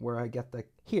here, where I get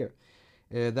here.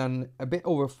 Then a bit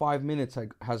over 5 minutes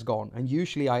has gone. And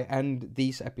usually I end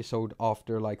these episodes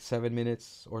after like 7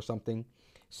 minutes or something.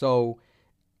 So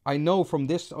I know from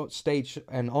this stage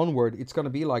and onward, it's going to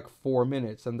be like 4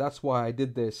 minutes. And that's why I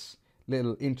did this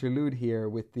little interlude here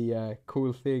with the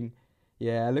cool thing.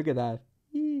 Yeah, look at that.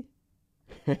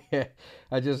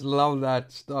 I just love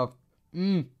that stuff.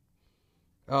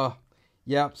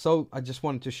 Yeah, so I just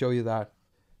wanted to show you that.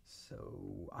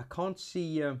 So I can't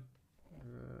see...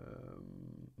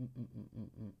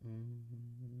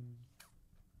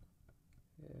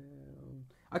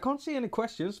 I can't see any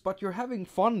questions, but you're having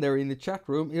fun there in the chat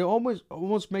room. It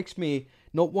almost makes me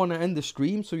not want to end the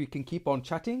stream so you can keep on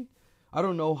chatting. I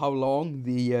don't know how long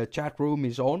the chat room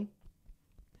is on.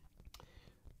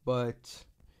 But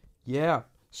yeah,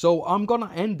 so I'm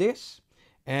gonna end this.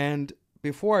 And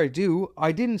before I do,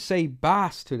 I didn't say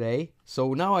bass today.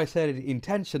 So now I said it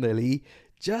intentionally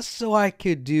just so I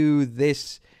could do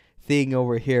this thing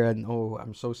over here. And oh,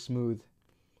 I'm so smooth.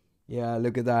 Yeah,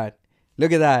 look at that.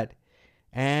 Look at that.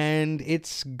 And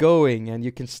it's going, and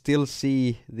you can still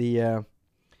see the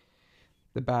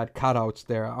bad cutouts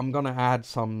there. I'm gonna add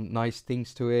some nice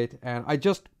things to it, and I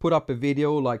just put up a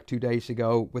video like 2 days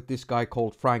ago with this guy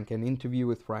called Frank, an interview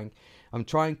with Frank. I'm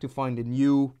trying to find a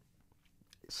new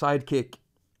sidekick,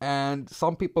 and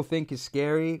some people think he's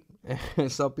scary,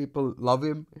 and some people love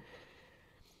him,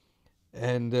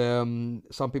 and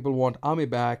some people want Ami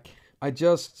back. I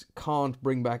just can't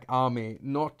bring back Ami,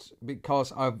 not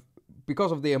because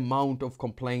of the amount of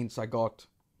complaints I got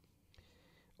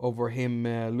over him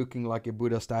looking like a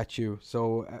Buddha statue.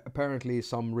 So apparently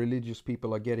some religious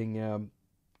people are getting,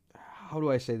 how do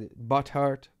I say that,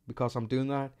 butthurt because I'm doing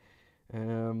that.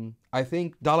 I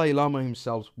think Dalai Lama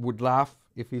himself would laugh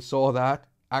if he saw that,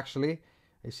 actually.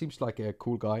 He seems like a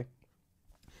cool guy.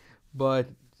 But,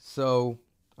 so,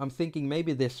 I'm thinking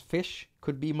maybe this fish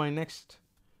could be my next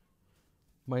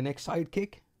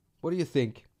sidekick. What do you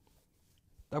think?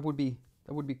 That would be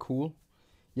cool.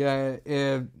 Yeah,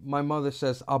 my mother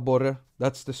says abborre.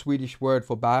 That's the Swedish word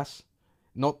for bass.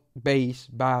 Not bass,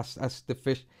 bass. That's the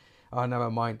fish. Oh, never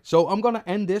mind. So I'm gonna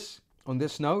end this on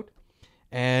this note.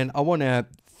 And I want to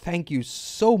thank you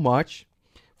so much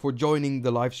for joining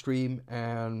the live stream.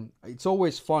 And it's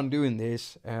always fun doing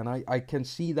this. And I can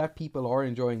see that people are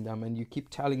enjoying them. And you keep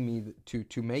telling me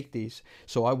to make these.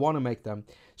 So I want to make them.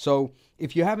 So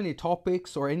if you have any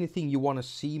topics or anything you want to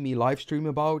see me live stream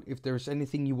about, if there's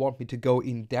anything you want me to go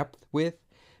in depth with,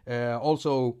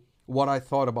 also what I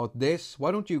thought about this,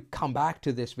 why don't you come back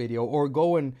to this video or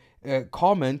go and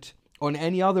comment on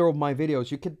any other of my videos.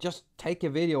 You could just take a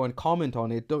video and comment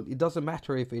on it. It doesn't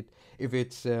matter if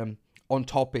it's on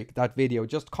topic, that video.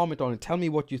 Just comment on it. Tell me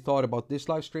what you thought about this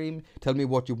live stream. Tell me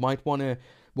what you might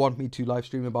want me to live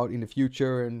stream about in the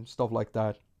future and stuff like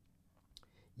that.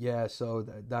 Yeah, so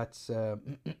that's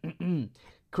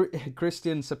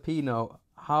Christian Sapino.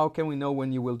 How can we know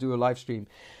when you will do a live stream?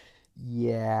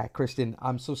 Yeah, Christian,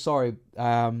 I'm so sorry.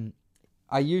 I'm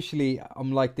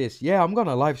like this. Yeah, I'm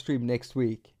gonna live stream next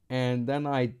week. And then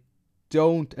I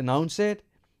don't announce it.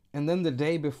 And then the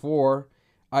day before,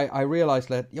 I realize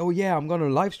that, oh yeah, I'm going to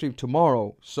live stream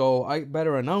tomorrow. So I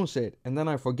better announce it. And then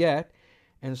I forget.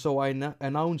 And so I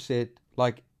announce it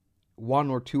like 1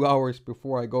 or 2 hours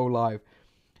before I go live.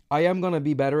 I am going to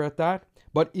be better at that.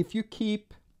 But if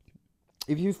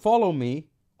you follow me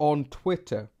on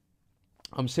Twitter,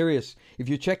 I'm serious. If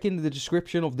you check in the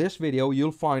description of this video,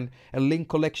 you'll find a link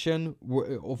collection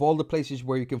of all the places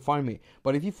where you can find me.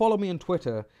 But if you follow me on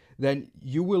Twitter, then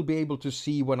you will be able to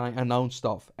see when I announce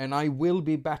stuff. And I will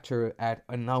be better at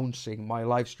announcing my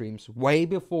live streams way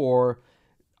before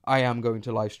I am going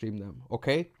to live stream them.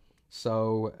 Okay?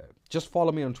 So just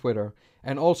follow me on Twitter.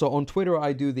 And also on Twitter,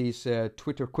 I do these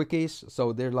Twitter quickies.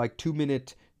 So they're like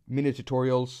 2-minute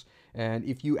tutorials. And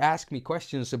if you ask me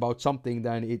questions about something,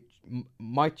 then it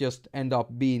might just end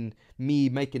up being me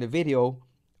making a video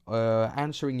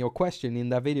answering your question in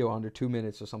that video under 2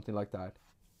 minutes or something like that.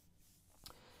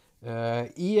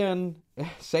 Ian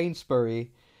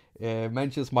Sainsbury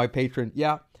mentions my Patreon.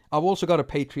 Yeah, I've also got a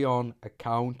Patreon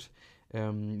account.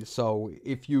 So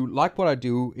if you like what I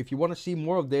do, if you want to see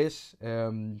more of this,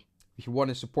 if you want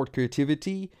to support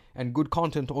creativity and good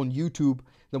content on YouTube,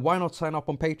 then why not sign up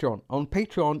on Patreon? On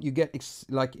Patreon, you get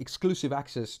exclusive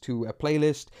access to a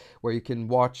playlist where you can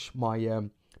watch my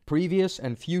previous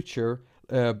and future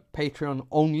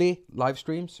Patreon-only live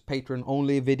streams,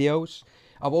 Patreon-only videos.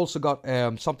 I've also got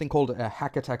something called a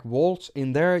haQ Vault.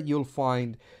 In there, you'll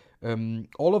find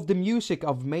all of the music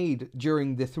I've made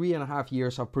during the 3.5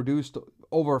 years. I've produced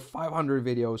over 500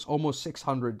 videos, almost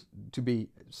 600 to be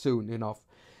soon enough.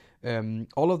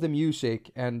 All of the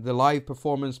music and the live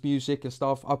performance music and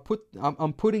stuff,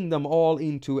 I'm putting them all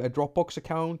into a Dropbox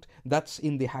account that's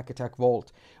in the haQ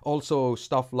Vault. Also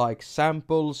stuff like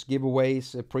samples,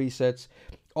 giveaways, presets,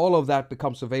 all of that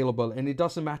becomes available. And it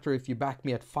doesn't matter if you back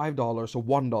me at $5 or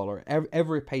 $1.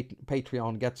 Every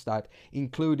Patreon gets that,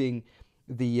 including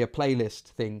the playlist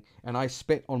thing. And I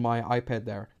spit on my iPad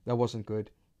there. That wasn't good.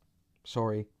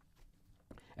 Sorry.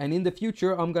 And in the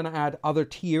future, I'm gonna add other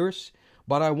tiers.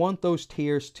 But I want those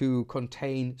tiers to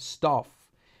contain stuff.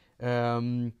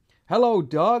 Hello,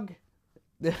 Doug.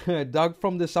 Doug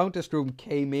from the sound test room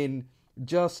came in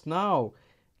just now.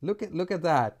 Look at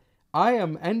that. I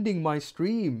am ending my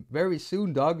stream very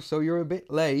soon, Doug, so you're a bit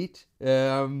late.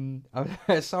 I'm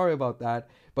sorry about that,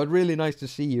 but really nice to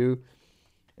see you.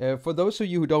 For those of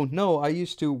you who don't know, I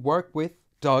used to work with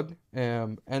Doug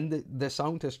and the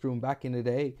sound test room back in the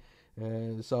day.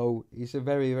 So he's a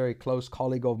very, very close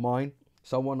colleague of mine.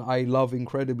 Someone I love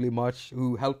incredibly much,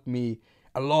 who helped me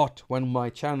a lot when my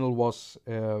channel was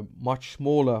much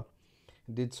smaller.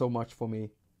 Did so much for me.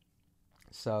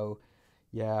 So,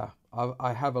 yeah,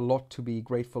 I have a lot to be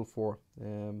grateful for.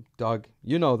 Doug,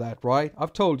 you know that, right?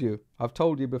 I've told you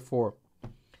before.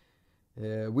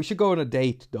 We should go on a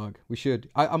date, Doug. We should.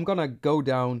 I'm gonna go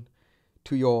down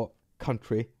to your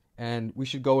country, and we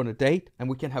should go on a date, and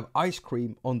we can have ice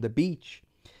cream on the beach.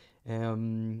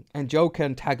 And Joe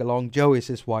can tag along. Joe is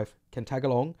his wife. Can tag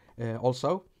along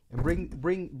also, and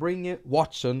bring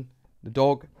Watson, the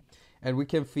dog, and we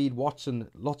can feed Watson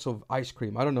lots of ice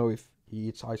cream. I don't know if he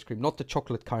eats ice cream, not the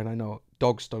chocolate kind. I know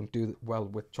dogs don't do well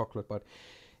with chocolate, but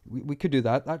we could do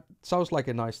that. That sounds like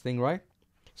a nice thing, right?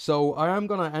 So I am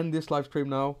gonna end this live stream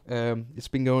now. It's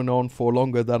been going on for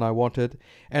longer than I wanted,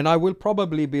 and I will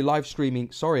probably be live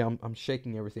streaming. Sorry, I'm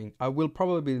shaking everything. I will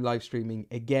probably be live streaming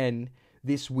again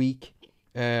this week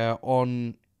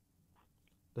on,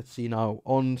 let's see now,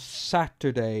 on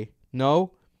Saturday,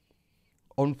 no,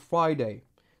 on Friday.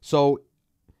 So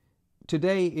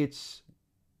today it's...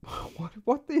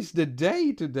 What is the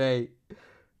day today?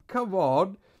 Come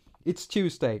on. It's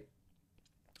Tuesday.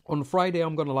 On Friday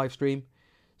I'm gonna live stream.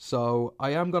 So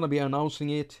I am gonna be announcing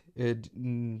it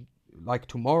like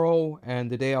tomorrow and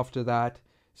the day after that.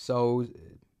 So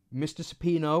Mr.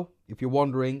 Sapino, if you're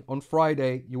wondering, on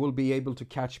Friday you will be able to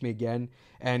catch me again.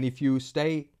 And if you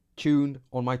stay tuned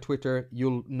on my Twitter,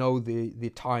 you'll know the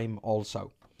time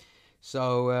also.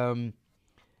 So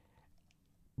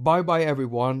bye bye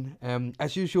everyone.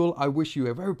 As usual, I wish you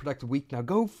a very productive week. Now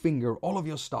go finger all of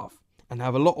your stuff and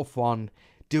have a lot of fun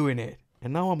doing it.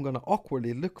 And now I'm gonna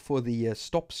awkwardly look for the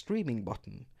stop streaming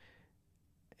button,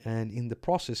 and in the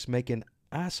process make an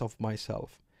ass of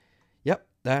myself. Yep,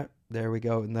 there we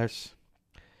go. And there's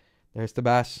the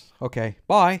bass. Okay,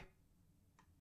 bye.